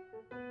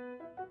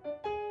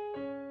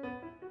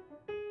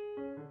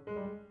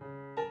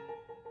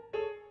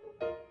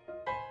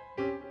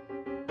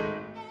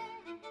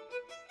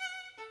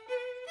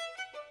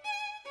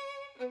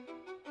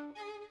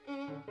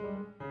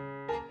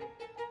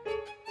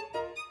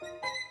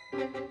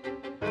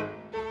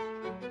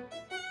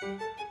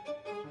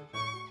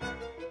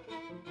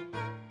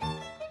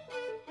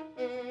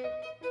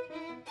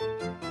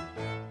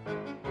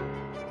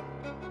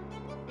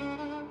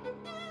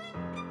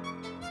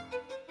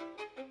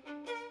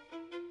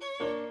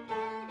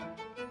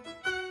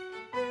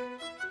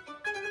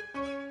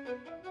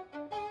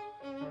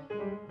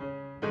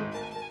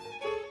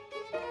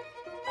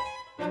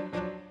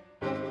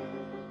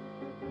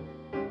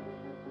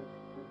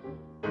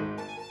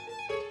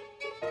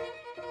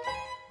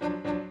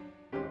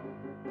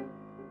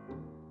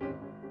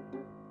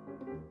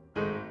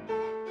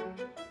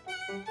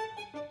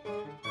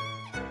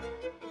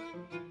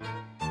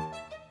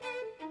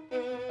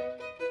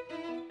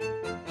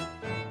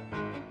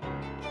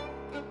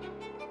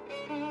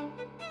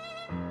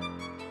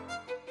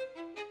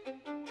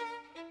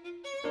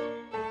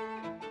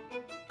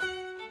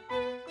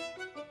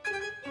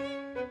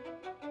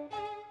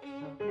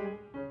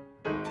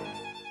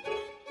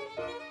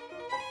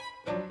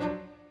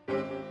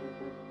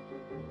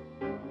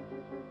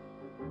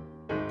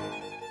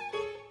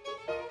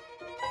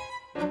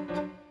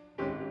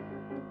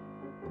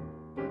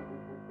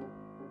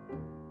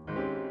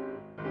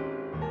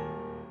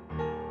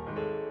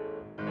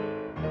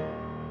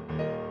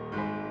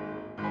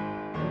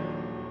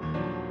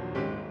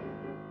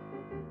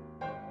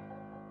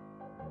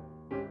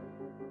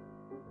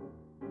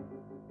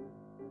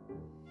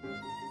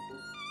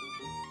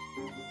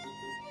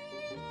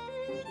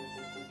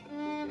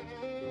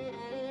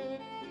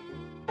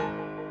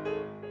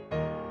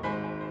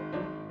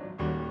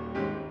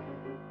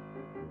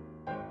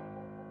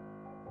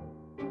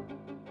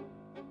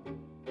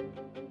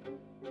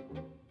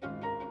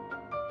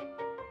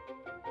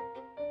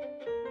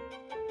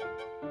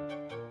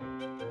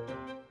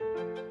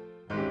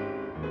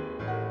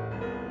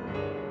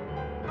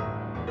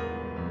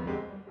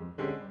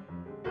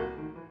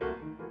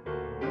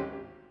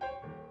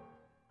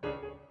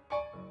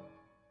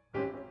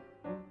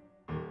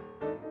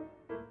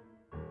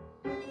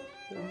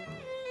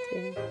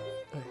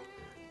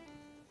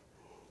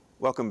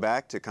 Welcome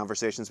back to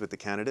Conversations with the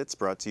Candidates,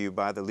 brought to you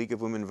by the League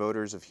of Women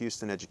Voters of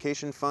Houston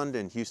Education Fund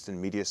and Houston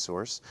Media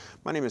Source.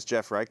 My name is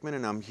Jeff Reichman,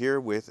 and I'm here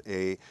with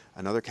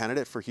another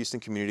candidate for Houston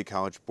Community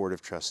College Board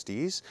of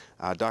Trustees,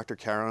 Dr.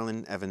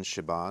 Carolyn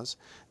Evans-Shabazz.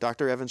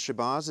 Dr.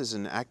 Evans-Shabazz is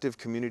an active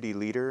community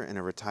leader and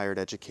a retired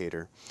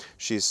educator.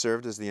 She has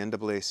served as the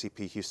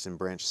NAACP Houston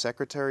Branch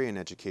Secretary and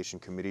Education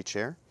Committee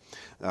Chair,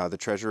 the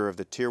treasurer of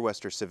the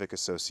Tier-Wester Civic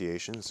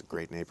Association, it's a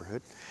great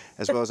neighborhood,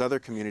 as well as other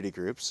community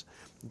groups.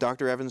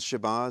 Dr.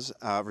 Evans-Shabazz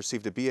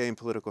received a BA in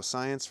Political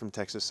Science from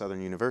Texas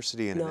Southern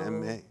University and an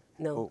MA.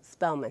 No,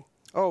 Spelman.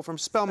 Oh, from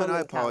Spelman,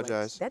 I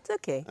apologize. College. That's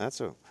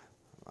okay.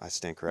 I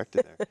stand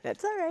corrected there.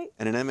 That's all right.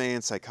 And an MA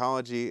in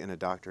Psychology and a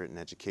doctorate in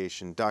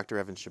Education. Dr.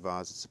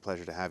 Evans-Shabazz, it's a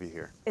pleasure to have you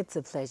here. It's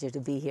a pleasure to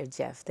be here,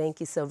 Jeff. Thank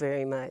you so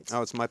very much.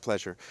 Oh, it's my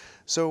pleasure.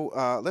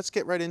 So let's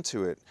get right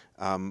into it.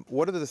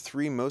 What are the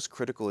three most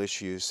critical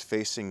issues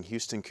facing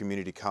Houston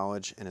Community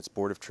College and its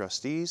Board of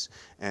Trustees,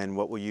 and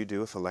what will you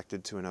do if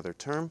elected to another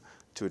term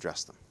to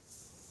address them?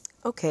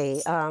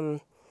 Okay,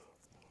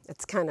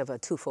 it's kind of a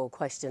twofold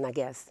question, I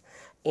guess.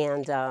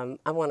 And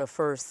I want to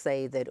first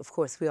say that, of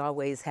course, we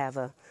always have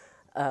a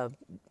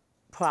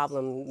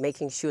problem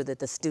making sure that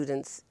the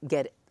students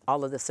get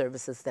all of the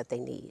services that they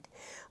need.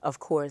 Of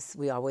course,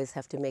 we always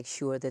have to make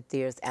sure that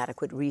there's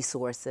adequate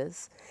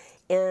resources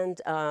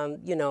and,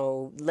 you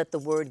know, let the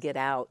word get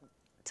out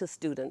to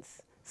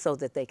students so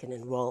that they can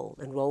enroll.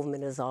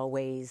 Enrollment is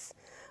always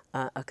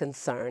a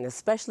concern,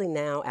 especially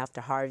now after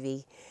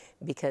Harvey,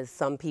 because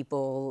some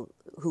people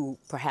who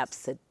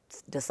perhaps had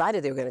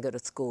decided they were going to go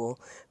to school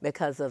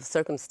because of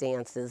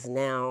circumstances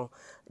now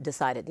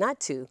decided not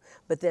to.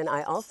 But then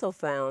I also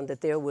found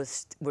that there were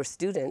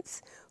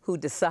students who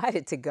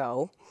decided to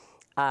go,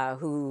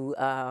 who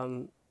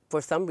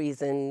for some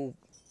reason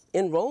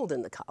enrolled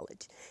in the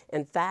college.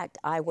 In fact,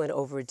 I went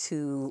over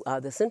to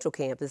the Central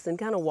Campus and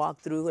kind of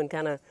walked through and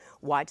kind of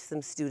watched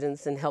some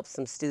students and helped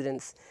some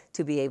students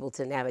to be able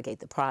to navigate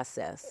the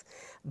process.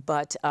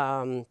 But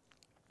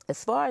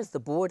as far as the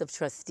Board of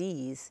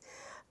Trustees,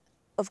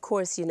 of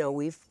course, you know,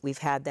 we've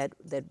had that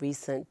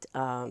recent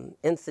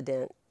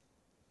incident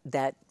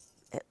that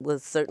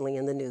was certainly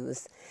in the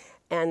news.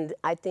 And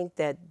I think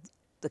that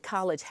the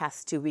college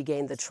has to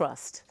regain the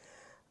trust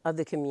of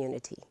the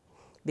community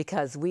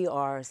because we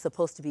are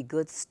supposed to be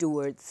good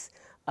stewards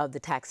of the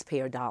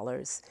taxpayer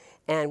dollars,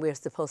 and we're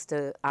supposed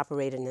to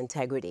operate in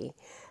integrity.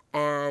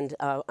 And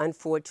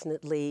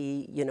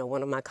unfortunately, you know,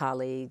 one of my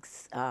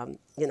colleagues,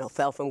 you know,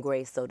 fell from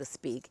grace, so to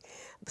speak.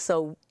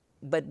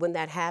 But when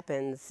that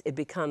happens, it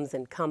becomes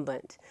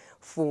incumbent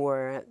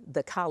for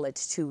the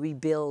college to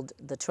rebuild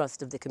the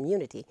trust of the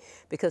community.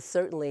 Because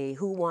certainly,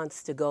 who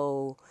wants to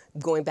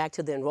going back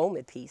to the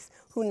enrollment piece,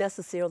 who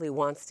necessarily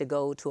wants to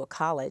go to a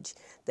college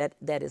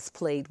that is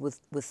plagued with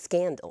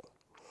scandal?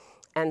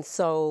 And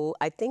so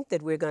I think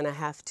that we're going to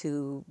have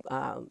to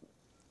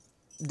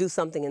do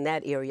something in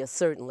that area,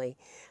 certainly.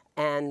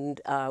 And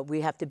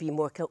we have to be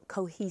more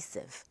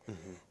cohesive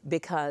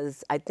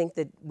because I think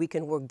that we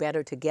can work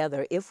better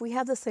together if we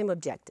have the same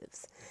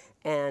objectives.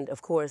 And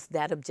of course,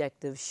 that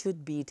objective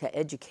should be to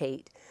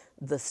educate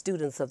the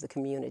students of the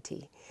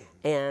community.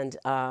 And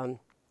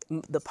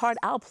the part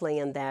I'll play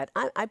in that,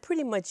 I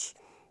pretty much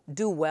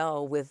do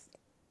well with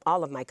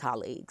all of my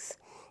colleagues.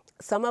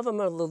 Some of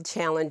them are a little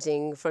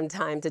challenging from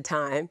time to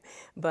time,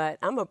 but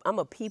I'm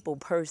a people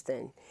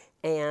person.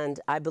 And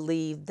I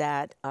believe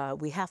that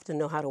we have to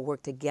know how to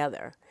work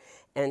together.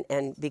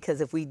 And because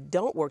if we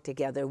don't work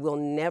together, we'll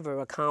never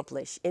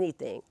accomplish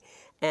anything.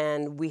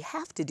 And we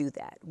have to do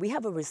that. We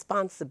have a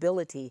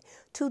responsibility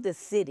to the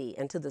city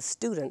and to the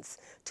students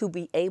to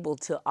be able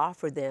to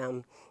offer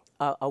them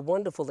a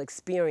wonderful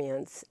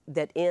experience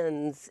that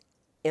ends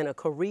in a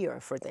career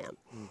for them.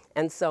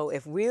 And so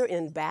if we're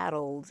in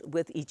battles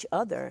with each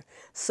other,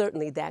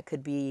 certainly that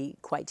could be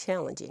quite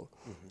challenging.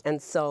 And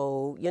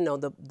so, you know,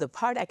 the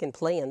part I can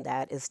play in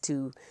that is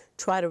to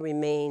try to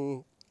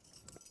remain,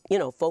 you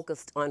know,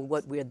 focused on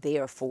what we're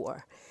there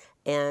for.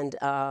 And,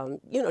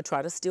 you know,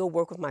 try to still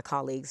work with my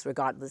colleagues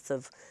regardless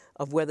of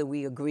whether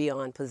we agree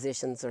on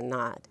positions or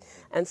not.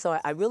 And so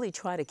I really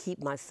try to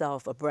keep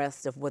myself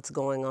abreast of what's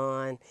going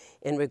on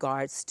in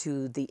regards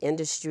to the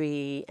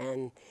industry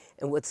and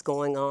what's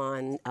going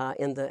on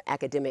in the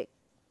academic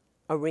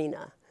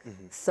arena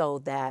so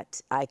that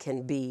I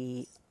can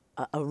be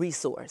a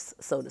resource,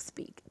 so to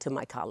speak, to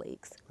my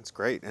colleagues. That's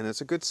great, and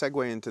it's a good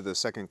segue into the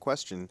second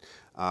question.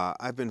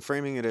 I've been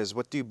framing it as,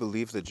 what do you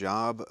believe the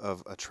job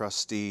of a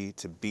trustee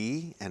to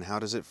be, and how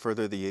does it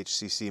further the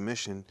HCC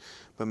mission?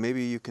 But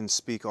maybe you can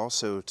speak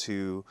also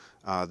to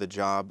the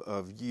job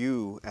of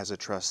you as a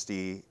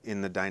trustee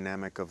in the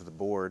dynamic of the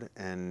board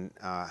and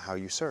how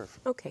you serve.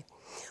 Okay.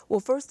 Well,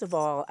 first of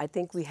all, I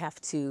think we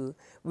have to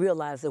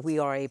realize that we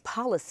are a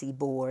policy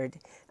board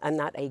and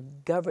not a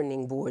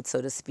governing board,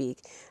 so to speak.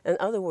 In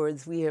other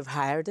words, we have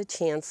hired a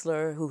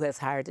chancellor who has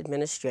hired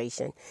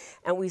administration,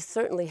 and we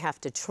certainly have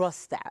to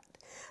trust that.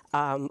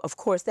 Of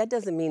course, that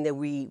doesn't mean that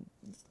we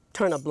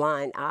turn a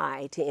blind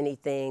eye to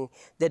anything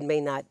that may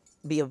not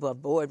be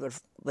above board,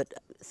 but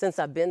since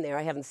I've been there,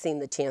 I haven't seen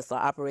the chancellor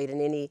operate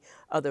in any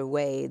other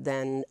way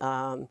than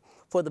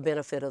for the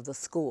benefit of the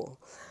school.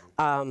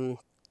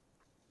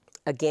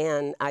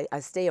 Again, I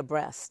stay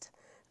abreast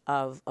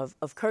of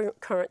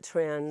current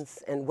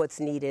trends and what's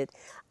needed.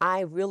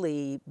 I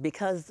really,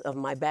 because of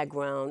my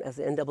background as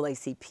an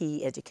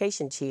NAACP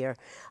education chair,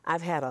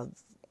 I've had a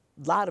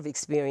lot of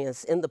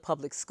experience in the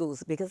public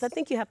schools, because I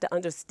think you have to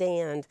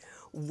understand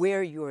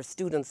where your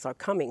students are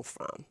coming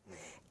from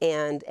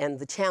and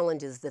the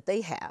challenges that they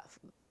have.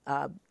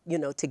 You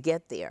know, to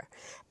get there,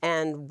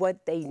 and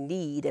what they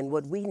need and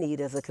what we need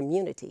as a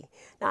community.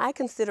 Now, I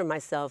consider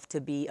myself to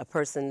be a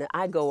person that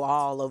I go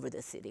all over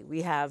the city.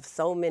 We have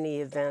so many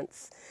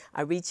events.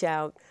 I reach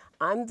out.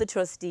 I'm the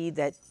trustee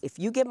that if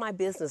you get my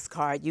business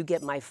card, you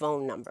get my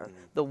phone number,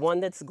 the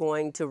one that's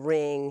going to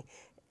ring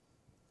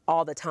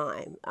all the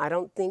time. I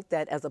don't think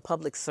that as a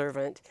public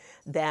servant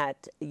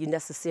that you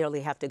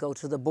necessarily have to go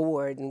to the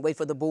board and wait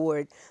for the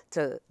board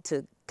to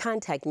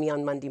contact me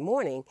on Monday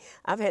morning.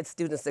 I've had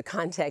students that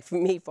contact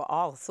me for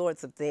all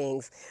sorts of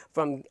things,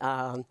 from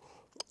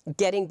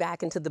getting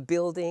back into the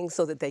building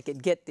so that they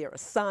could get their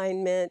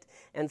assignment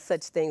and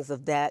such things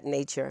of that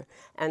nature.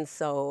 And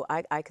so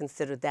I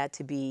consider that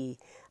to be,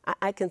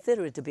 I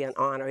consider it to be an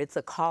honor. It's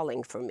a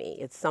calling for me.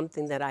 It's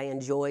something that I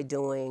enjoy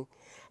doing.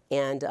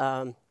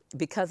 And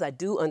because I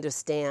do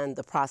understand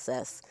the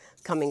process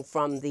coming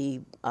from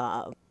the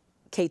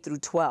K through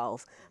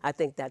 12, I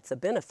think that's a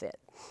benefit.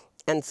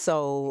 And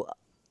so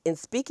in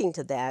speaking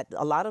to that,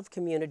 a lot of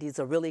communities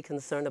are really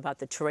concerned about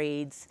the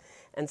trades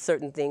and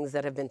certain things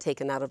that have been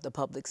taken out of the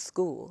public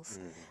schools.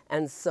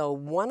 And so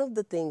one of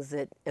the things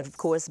that, and of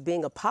course,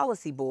 being a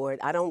policy board,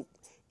 I don't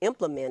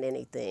implement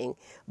anything,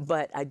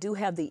 but I do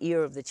have the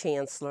ear of the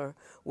chancellor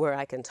where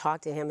I can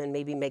talk to him and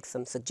maybe make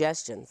some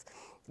suggestions,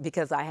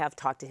 because I have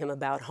talked to him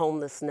about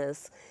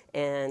homelessness,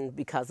 and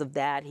because of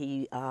that,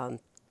 he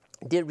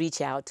did reach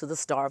out to the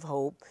Star of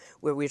Hope,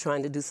 where we're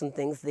trying to do some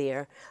things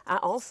there. I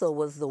also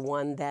was the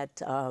one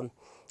that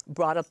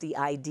brought up the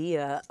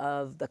idea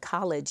of the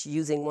college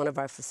using one of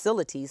our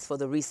facilities for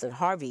the recent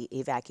Harvey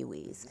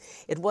evacuees.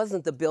 It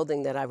wasn't the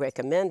building that I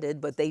recommended,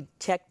 but they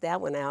checked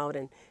that one out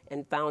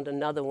and found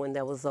another one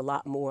that was a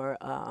lot more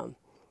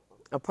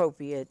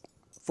appropriate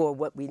for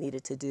what we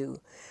needed to do.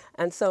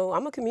 And so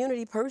I'm a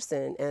community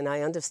person, and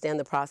I understand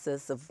the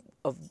process of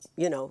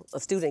you know, a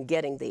student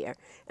getting there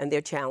and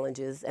their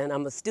challenges. And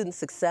I'm a student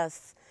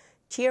success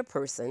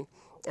chairperson,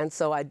 and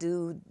so I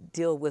do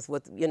deal with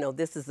what, you know,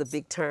 this is a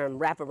big term,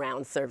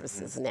 wraparound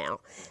services now.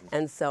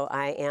 And so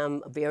I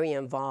am very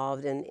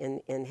involved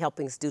in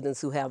helping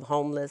students who have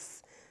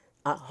homeless,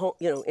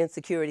 you know,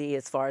 insecurity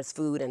as far as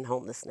food and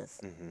homelessness.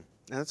 And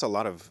it's a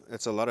lot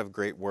of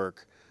great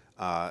work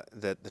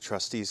that the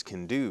trustees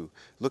can do.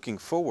 Looking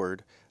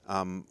forward,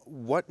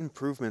 what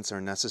improvements are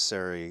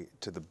necessary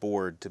to the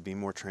board to be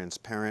more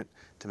transparent,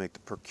 to make the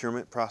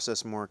procurement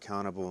process more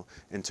accountable,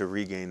 and to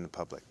regain the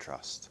public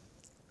trust?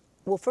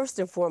 Well, first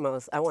and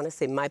foremost, I want to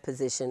say my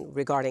position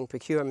regarding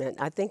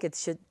procurement. I think it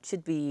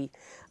should be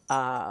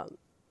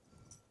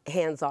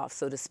hands-off,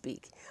 so to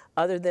speak,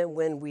 other than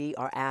when we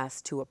are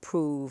asked to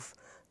approve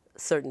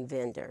certain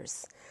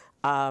vendors.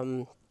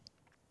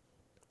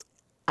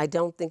 I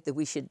don't think that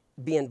we should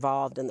be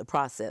involved in the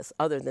process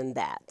other than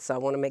that. So I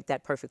want to make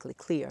that perfectly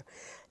clear.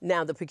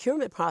 Now, the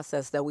procurement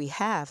process that we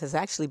have has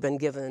actually been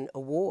given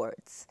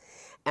awards.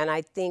 And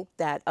I think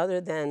that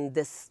other than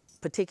this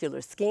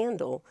particular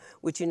scandal,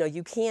 which, you know,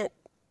 you can't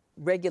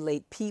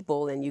regulate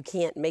people and you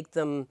can't make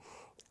them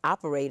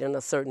operate in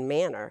a certain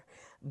manner,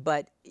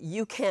 but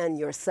you can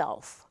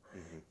yourself.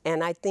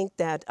 And I think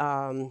that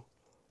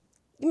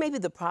maybe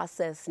the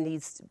process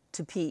needs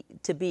to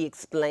be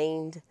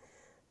explained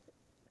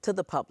to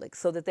the public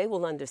so that they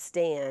will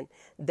understand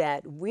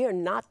that we're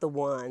not the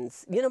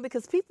ones, you know,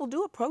 because people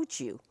do approach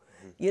you,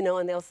 you know,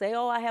 and they'll say,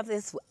 oh, I have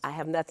this, I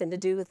have nothing to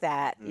do with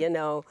that, you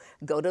know,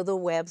 go to the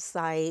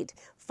website,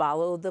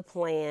 follow the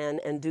plan,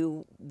 and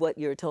do what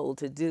you're told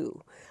to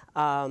do.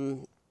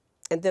 And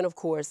then, of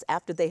course,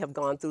 after they have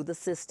gone through the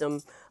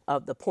system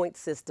of the point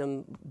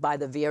system by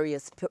the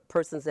various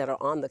persons that are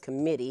on the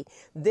committee,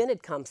 then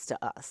it comes to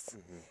us.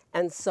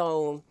 And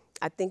so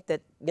I think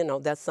that, you know,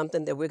 that's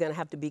something that we're going to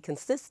have to be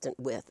consistent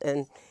with.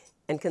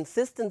 And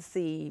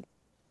consistency,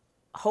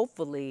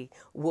 hopefully,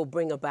 will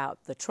bring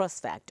about the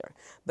trust factor.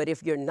 But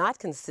if you're not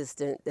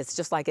consistent, it's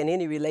just like in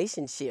any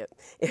relationship.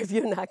 If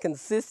you're not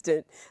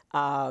consistent,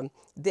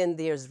 then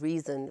there's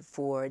reason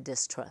for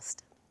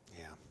distrust.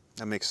 Yeah,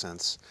 that makes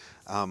sense.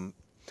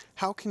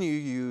 How can you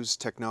use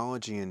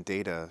technology and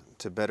data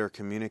to better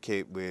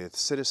communicate with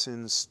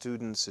citizens,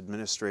 students,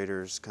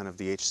 administrators, kind of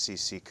the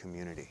HCC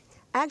community?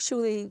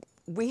 Actually,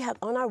 we have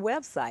on our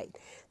website,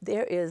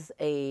 there is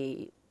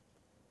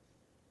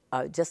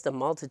just a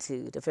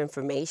multitude of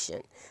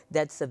information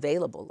that's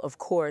available. Of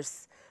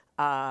course,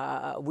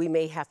 We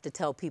may have to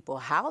tell people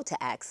how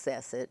to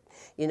access it,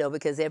 you know,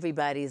 because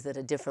everybody's at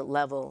a different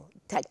level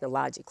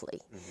technologically.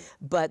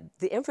 But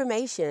the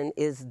information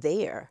is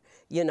there,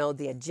 you know,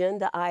 the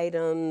agenda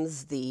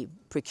items, the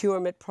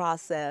procurement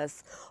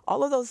process,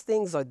 all of those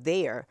things are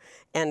there.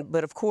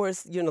 But of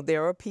course, you know,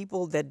 there are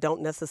people that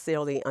don't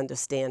necessarily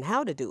understand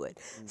how to do it.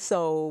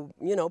 So,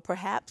 you know,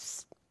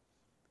 perhaps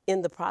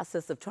in the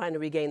process of trying to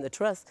regain the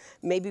trust,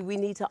 maybe we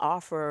need to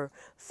offer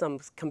some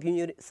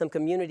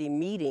community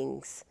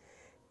meetings,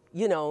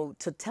 you know,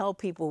 to tell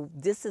people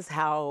this is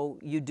how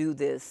you do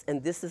this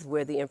and this is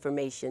where the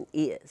information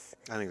is.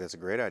 I think that's a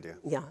great idea.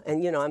 Yeah,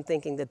 and you know, I'm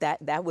thinking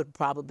that would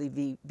probably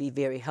be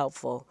very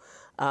helpful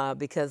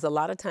because a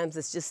lot of times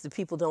it's just the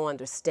people don't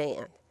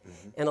understand.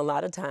 And a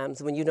lot of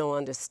times when you don't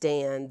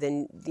understand,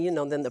 then, you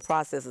know, then the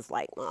process is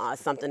like, oh,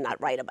 something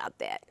not right about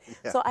that.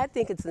 Yeah. So I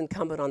think it's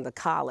incumbent on the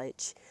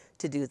college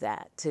to do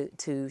that,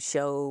 to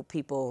show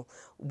people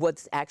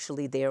what's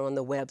actually there on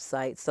the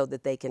website so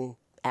that they can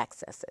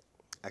access it.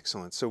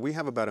 Excellent. So we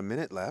have about a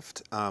minute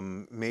left.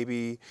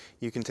 Maybe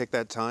you can take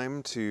that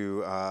time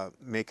to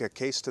make a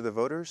case to the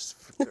voters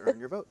to earn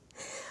your vote.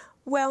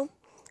 Well,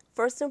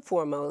 first and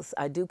foremost,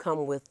 I do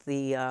come with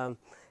the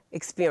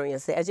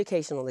experience, the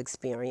educational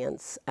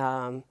experience,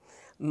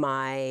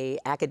 my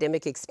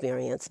academic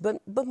experience, but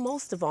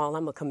most of all,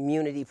 I'm a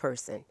community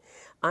person.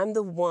 I'm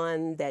the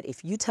one that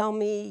if you tell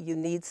me you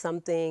need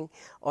something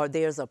or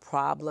there's a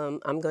problem,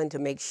 I'm going to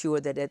make sure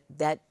that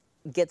that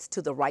gets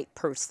to the right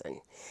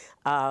person.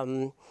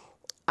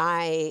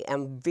 I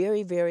am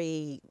very,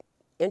 very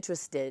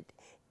interested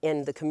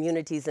in the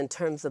communities in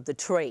terms of the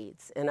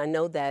trades. And I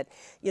know that,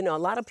 you know, a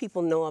lot of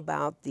people know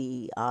about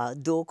the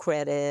dual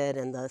credit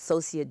and the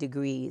associate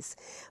degrees,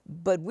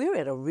 but we're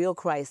at a real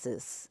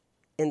crisis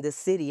in this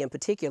city in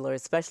particular,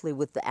 especially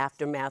with the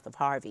aftermath of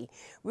Harvey.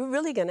 We're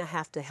really going to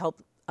have to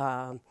help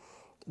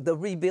the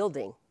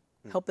rebuilding,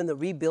 help in the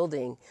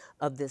rebuilding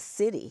of this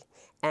city.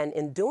 And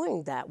in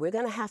doing that, we're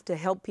going to have to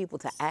help people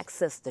to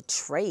access the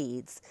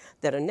trades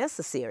that are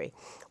necessary.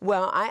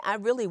 Well, I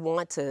really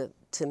want to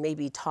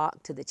maybe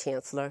talk to the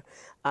chancellor,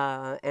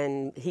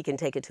 and he can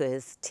take it to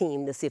his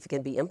team to see if it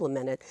can be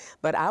implemented.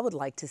 But I would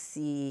like to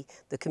see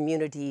the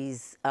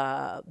communities,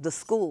 the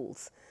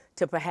schools,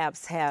 to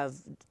perhaps have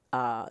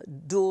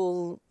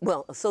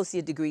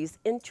associate degrees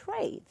in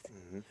trades.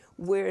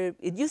 Where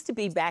it used to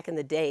be back in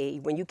the day,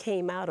 when you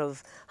came out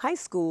of high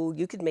school,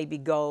 you could maybe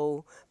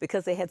go,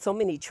 because they had so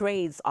many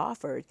trades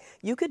offered,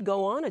 you could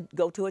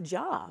go to a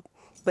job.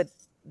 But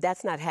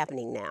that's not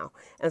happening now.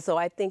 And so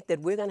I think that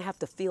we're going to have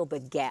to fill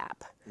the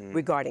gap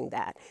regarding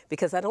that,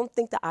 because I don't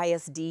think the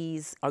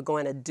ISDs are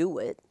going to do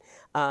it.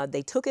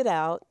 They took it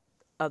out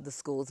of the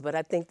schools, but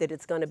I think that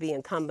it's going to be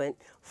incumbent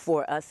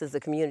for us as a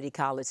community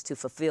college to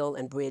fulfill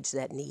and bridge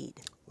that need.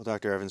 Well,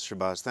 Dr.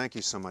 Evans-Shabazz, thank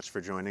you so much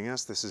for joining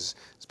us.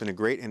 It's been a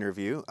great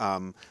interview.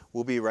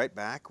 We'll be right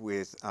back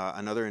with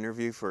another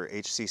interview for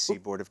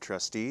HCC Board of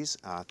Trustees.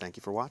 Thank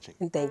you for watching.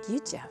 And thank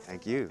you, Jeff.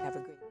 Thank you. Have a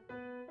great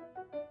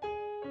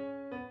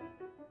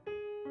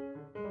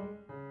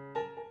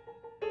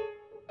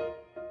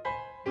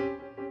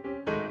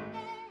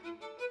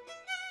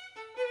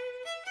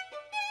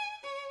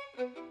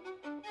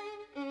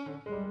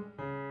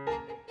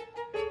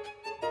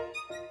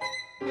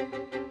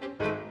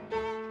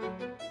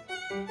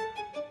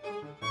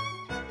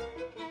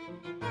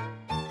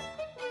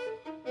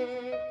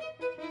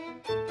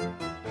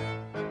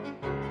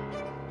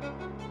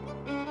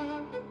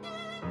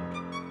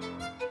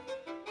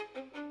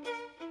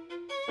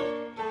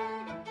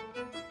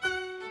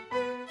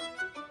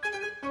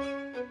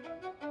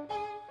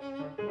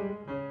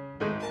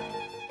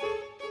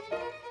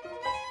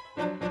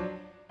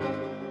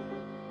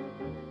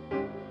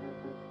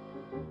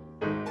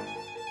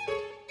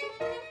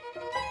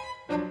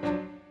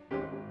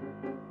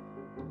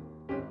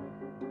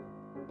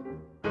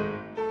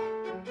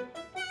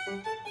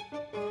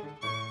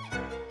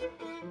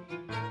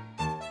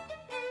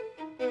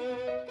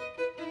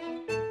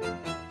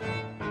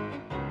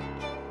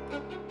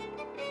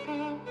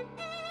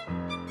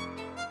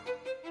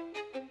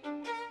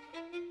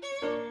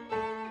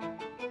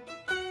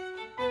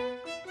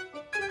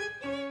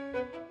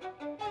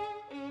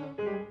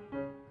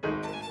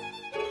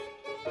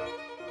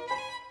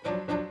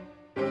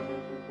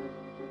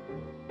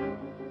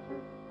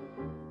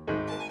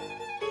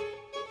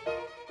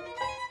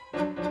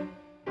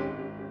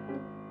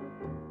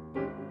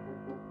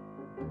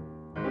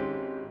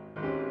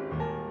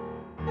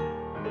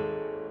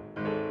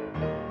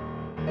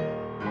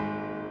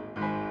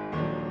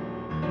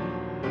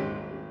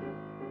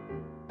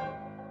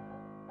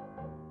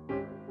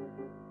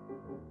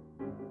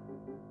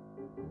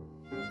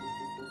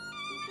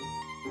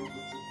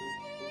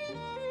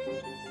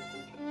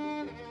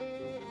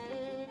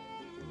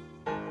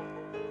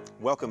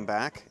Welcome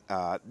back.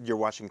 You're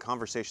watching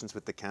Conversations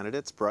with the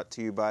Candidates, brought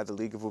to you by the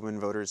League of Women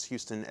Voters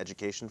Houston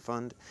Education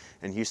Fund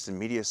and Houston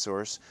Media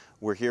Source.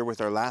 We're here with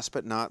our last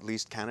but not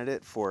least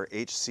candidate for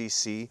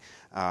HCC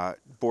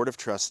Board of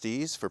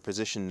Trustees for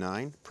position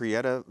 9,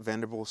 Prieta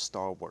Vanderbilt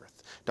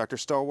Stallworth. Dr.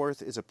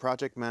 Stallworth is a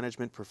project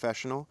management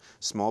professional,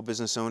 small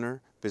business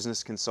owner,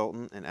 business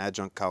consultant, and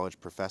adjunct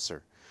college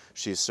professor.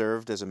 She has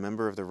served as a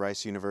member of the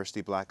Rice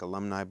University Black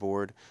Alumni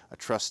Board, a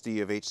trustee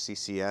of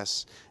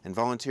HCCS, and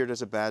volunteered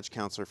as a badge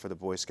counselor for the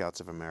Boy Scouts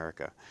of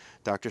America.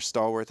 Dr.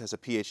 Stallworth has a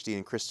PhD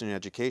in Christian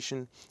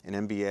education,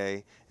 an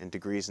MBA, and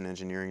degrees in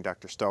engineering.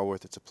 Dr.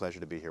 Stallworth, it's a pleasure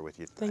to be here with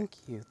you today. Thank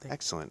you.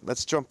 Excellent.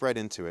 Let's jump right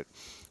into it.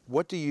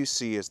 What do you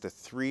see as the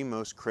 3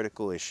 most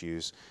critical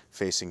issues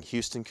facing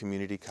Houston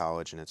Community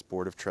College and its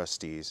Board of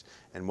Trustees,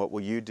 and what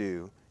will you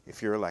do if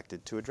you're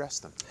elected to address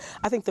them?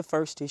 I think the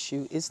first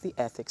issue is the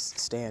ethics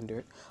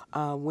standard.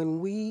 When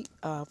we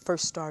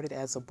first started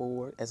as a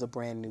board, as a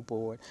brand new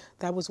board,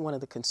 that was one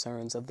of the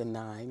concerns of the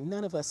 9.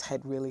 None of us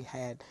had really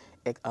had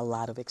a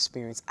lot of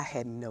experience. I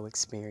had no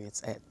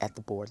experience at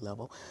the board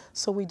level.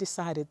 So we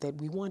decided that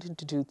we wanted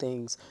to do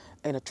things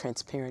in a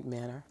transparent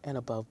manner and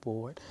above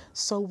board.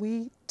 So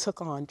we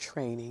took on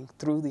training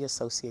through the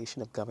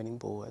Association of Governing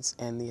Boards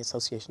and the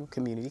Association of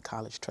Community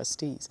College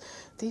Trustees.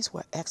 These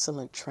were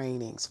excellent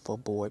trainings for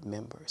board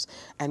members,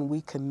 and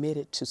we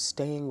committed to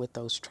staying with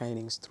those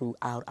trainings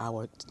throughout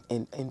our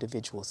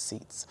individual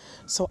seats.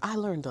 So I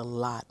learned a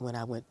lot when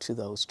I went to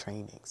those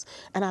trainings,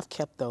 and I've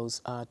kept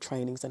those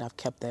trainings, and I've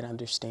kept that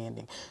understanding.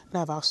 And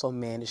I've also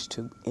managed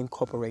to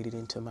incorporate it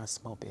into my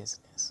small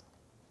business.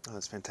 Oh,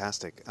 that's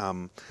fantastic.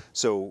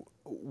 So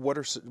what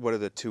are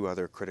the 2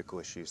 other critical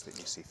issues that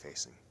you see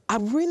facing? I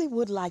really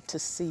would like to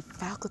see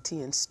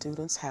faculty and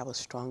students have a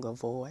stronger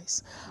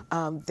voice.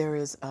 There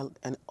is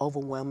an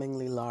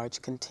overwhelmingly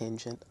large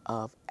contingent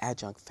of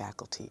adjunct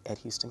faculty at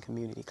Houston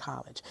Community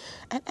College.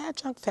 And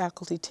adjunct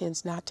faculty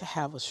tends not to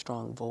have a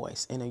strong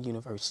voice in a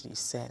university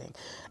setting.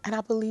 And I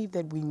believe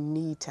that we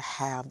need to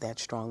have that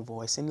strong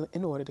voice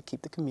in order to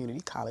keep the community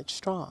college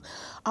strong.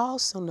 I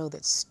also know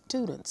that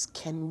students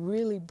can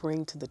really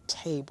bring to the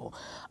table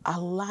a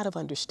lot of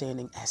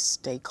understanding as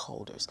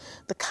stakeholders,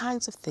 the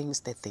kinds of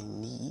things that they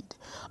need,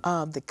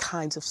 the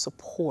kinds of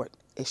support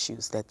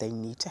issues that they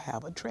need to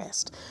have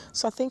addressed.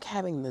 So I think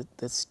having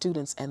the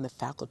students and the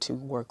faculty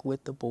work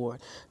with the board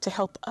to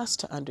help us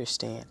to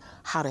understand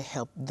how to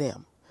help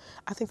them,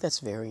 I think that's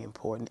very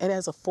important. And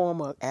as a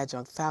former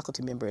adjunct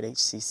faculty member at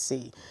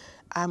HCC,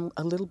 I'm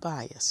a little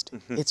biased.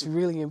 It's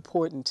really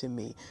important to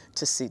me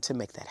to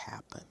make that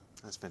happen.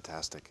 That's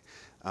fantastic.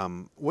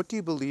 What do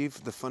you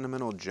believe the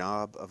fundamental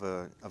job of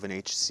an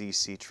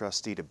HCC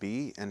trustee to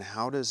be, and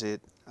how does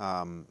it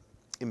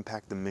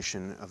impact the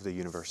mission of the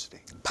university?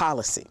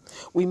 Policy.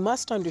 We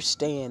must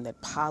understand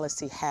that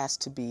policy has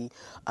to be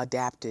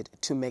adapted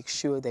to make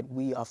sure that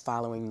we are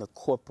following the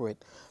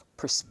corporate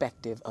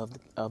perspective of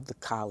the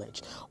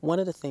college. One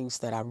of the things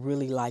that I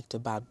really liked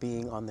about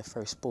being on the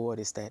first board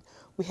is that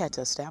we had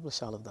to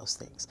establish all of those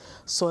things.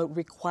 So it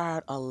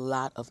required a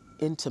lot of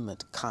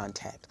intimate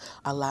contact,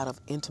 a lot of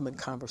intimate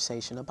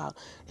conversation about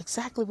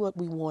exactly what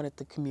we wanted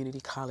the community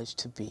college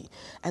to be.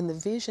 And the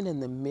vision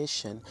and the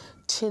mission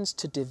tends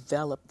to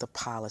develop the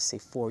policy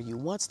for you.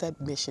 Once that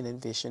mission and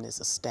vision is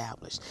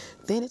established,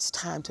 then it's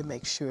time to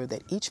make sure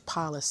that each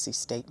policy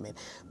statement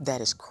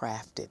that is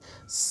crafted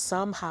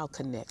somehow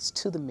connects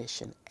to the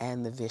mission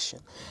and the vision,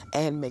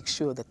 and make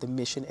sure that the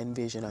mission and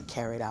vision are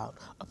carried out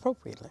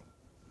appropriately.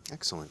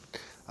 Excellent.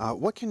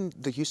 What can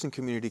the Houston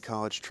Community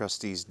College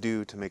trustees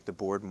do to make the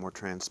board more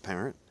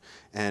transparent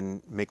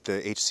and make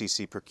the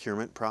HCC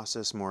procurement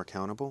process more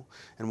accountable?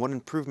 And what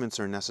improvements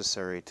are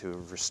necessary to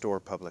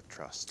restore public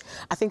trust?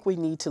 I think we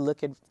need to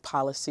look at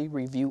policy,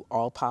 review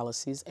all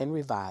policies, and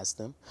revise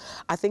them.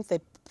 I think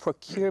that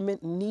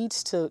procurement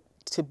needs to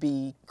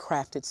be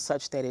crafted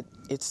such that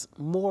it's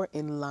more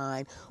in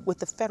line with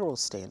the federal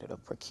standard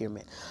of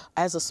procurement.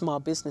 As a small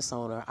business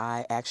owner,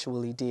 I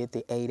actually did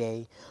the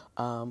 8A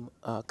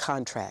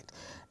contract.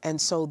 And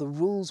so the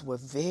rules were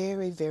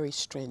very, very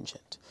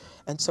stringent.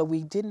 And so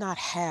we did not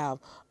have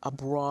a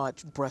broad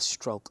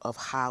brushstroke of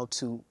how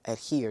to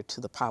adhere to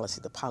the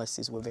policy. The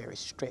policies were very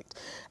strict.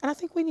 And I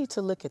think we need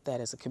to look at that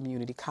as a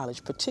community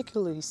college,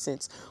 particularly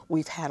since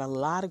we've had a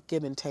lot of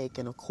give and take,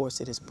 and of course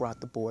it has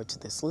brought the board to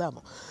this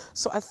level.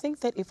 So I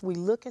think that if we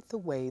look at the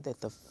way that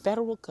the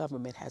federal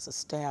government has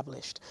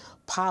established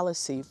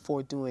policy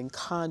for doing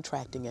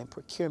contracting and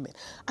procurement,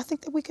 I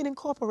think that we can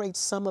incorporate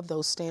some of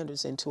those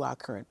standards into our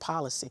current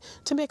policy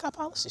to make our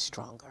policy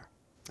stronger.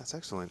 That's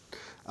excellent.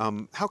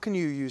 How can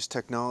you use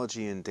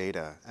technology and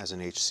data as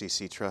an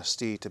HCC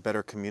trustee to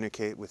better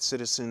communicate with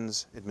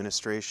citizens,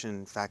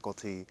 administration,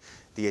 faculty,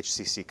 the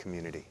HCC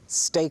community?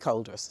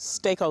 Stakeholders,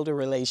 stakeholder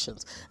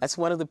relations. That's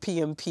one of the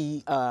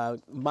PMP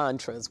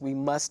mantras. We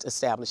must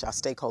establish our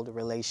stakeholder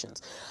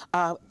relations.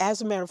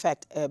 As a matter of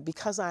fact,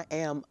 because I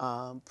am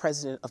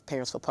president of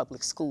Parents for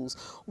Public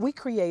Schools, we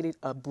created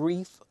a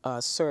brief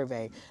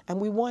survey, and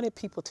we wanted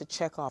people to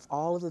check off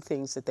all of the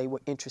things that they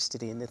were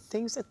interested in, the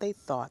things that they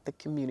thought the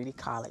community Community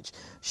College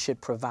should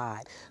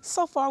provide.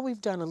 So far,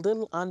 we've done a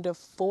little under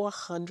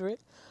 400.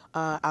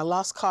 I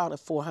lost count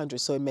of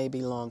 400, so it may be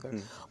longer.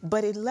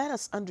 But it let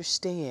us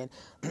understand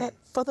that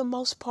for the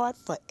most part,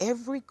 for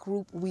every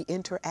group we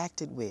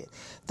interacted with,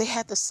 they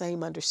had the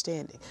same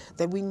understanding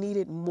that we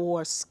needed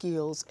more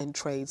skills and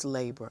trades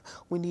labor.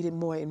 We needed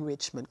more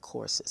enrichment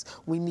courses.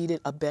 We needed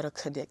a better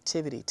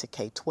connectivity to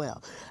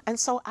K-12. And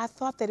so I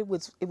thought that it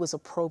was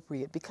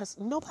appropriate because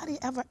nobody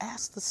ever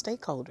asked the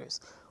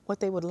stakeholders what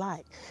they would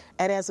like.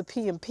 And as a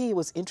PMP, it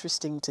was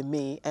interesting to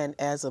me, and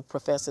as a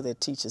professor that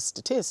teaches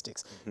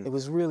statistics, it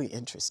was really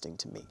interesting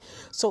to me.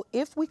 So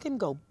if we can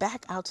go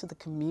back out to the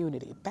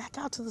community, back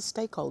out to the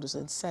stakeholders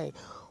and say,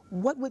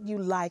 what would you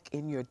like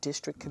in your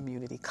district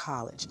community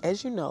college?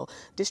 As you know,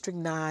 District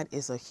 9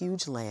 is a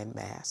huge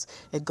landmass.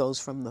 It goes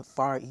from the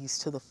far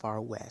east to the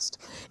far west.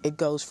 It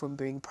goes from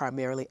being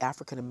primarily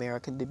African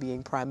American to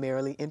being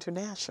primarily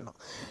international.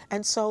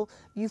 And so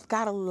you've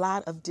got a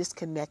lot of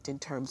disconnect in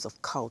terms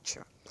of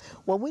culture.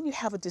 Well, when you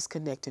have a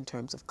disconnect in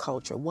terms of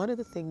culture, one of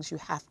the things you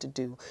have to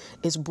do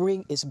is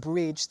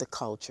bridge the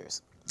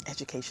cultures.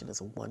 Education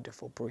is a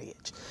wonderful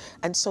bridge.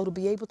 And so to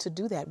be able to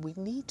do that, we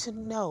need to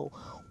know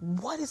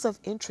what is of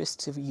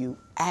interest to you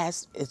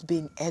as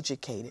being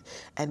educated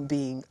and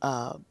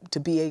to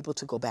be able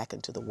to go back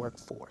into the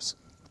workforce.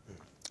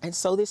 And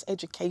so this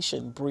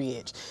education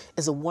bridge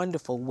is a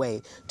wonderful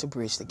way to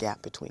bridge the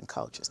gap between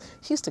cultures.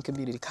 Houston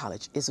Community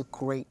College is a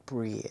great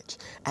bridge,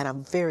 and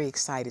I'm very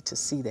excited to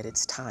see that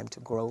it's time to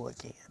grow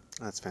again.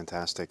 That's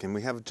fantastic. And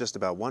we have just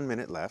about 1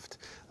 minute left.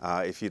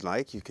 If you'd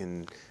like, you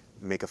can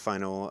make a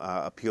final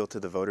appeal to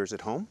the voters at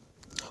home.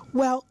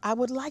 Well, I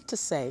would like to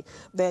say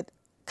that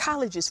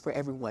college is for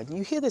everyone.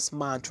 You hear this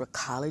mantra,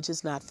 college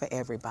is not for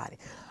everybody.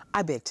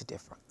 I beg to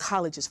differ.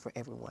 College is for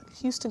everyone.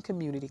 Houston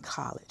Community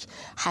College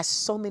has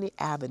so many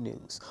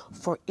avenues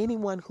for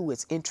anyone who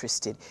is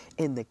interested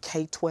in the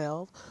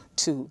K-12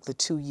 to the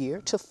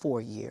 2-year to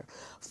 4-year,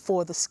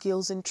 for the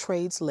skills and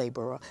trades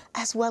laborer,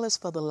 as well as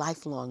for the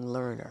lifelong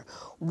learner.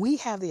 We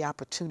have the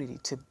opportunity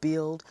to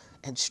build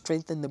and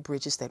strengthen the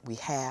bridges that we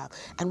have,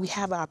 and we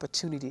have an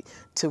opportunity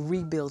to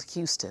rebuild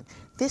Houston.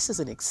 This is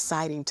an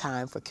exciting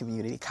time for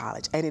community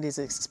college, and it is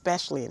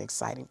especially an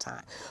exciting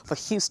time for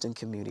Houston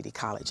Community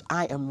College.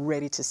 I am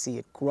ready to see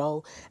it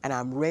grow, and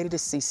I'm ready to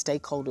see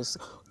stakeholders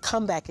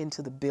come back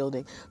into the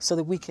building so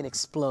that we can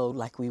explode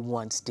like we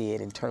once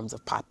did in terms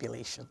of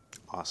population.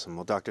 Awesome.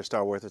 Well, Dr.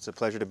 Starworth, it's a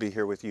pleasure to be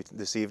here with you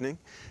this evening,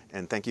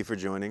 and thank you for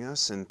joining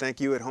us. And thank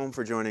you at home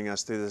for joining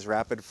us through this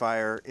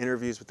rapid-fire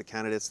interviews with the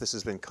candidates. This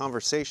has been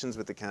Conversations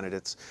with the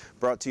Candidates,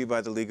 brought to you by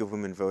the League of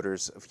Women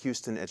Voters of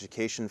Houston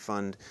Education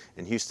Fund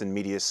and Houston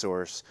Media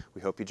Source.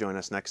 We hope you join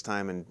us next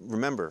time. And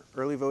remember,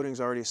 early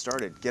voting's already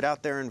started. Get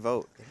out there and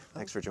vote.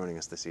 Thanks for joining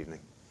us this evening.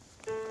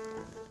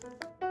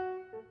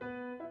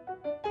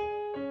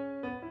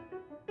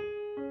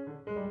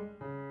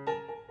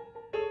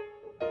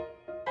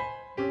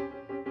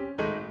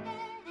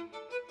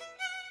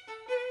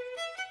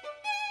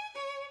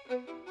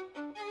 Thank you.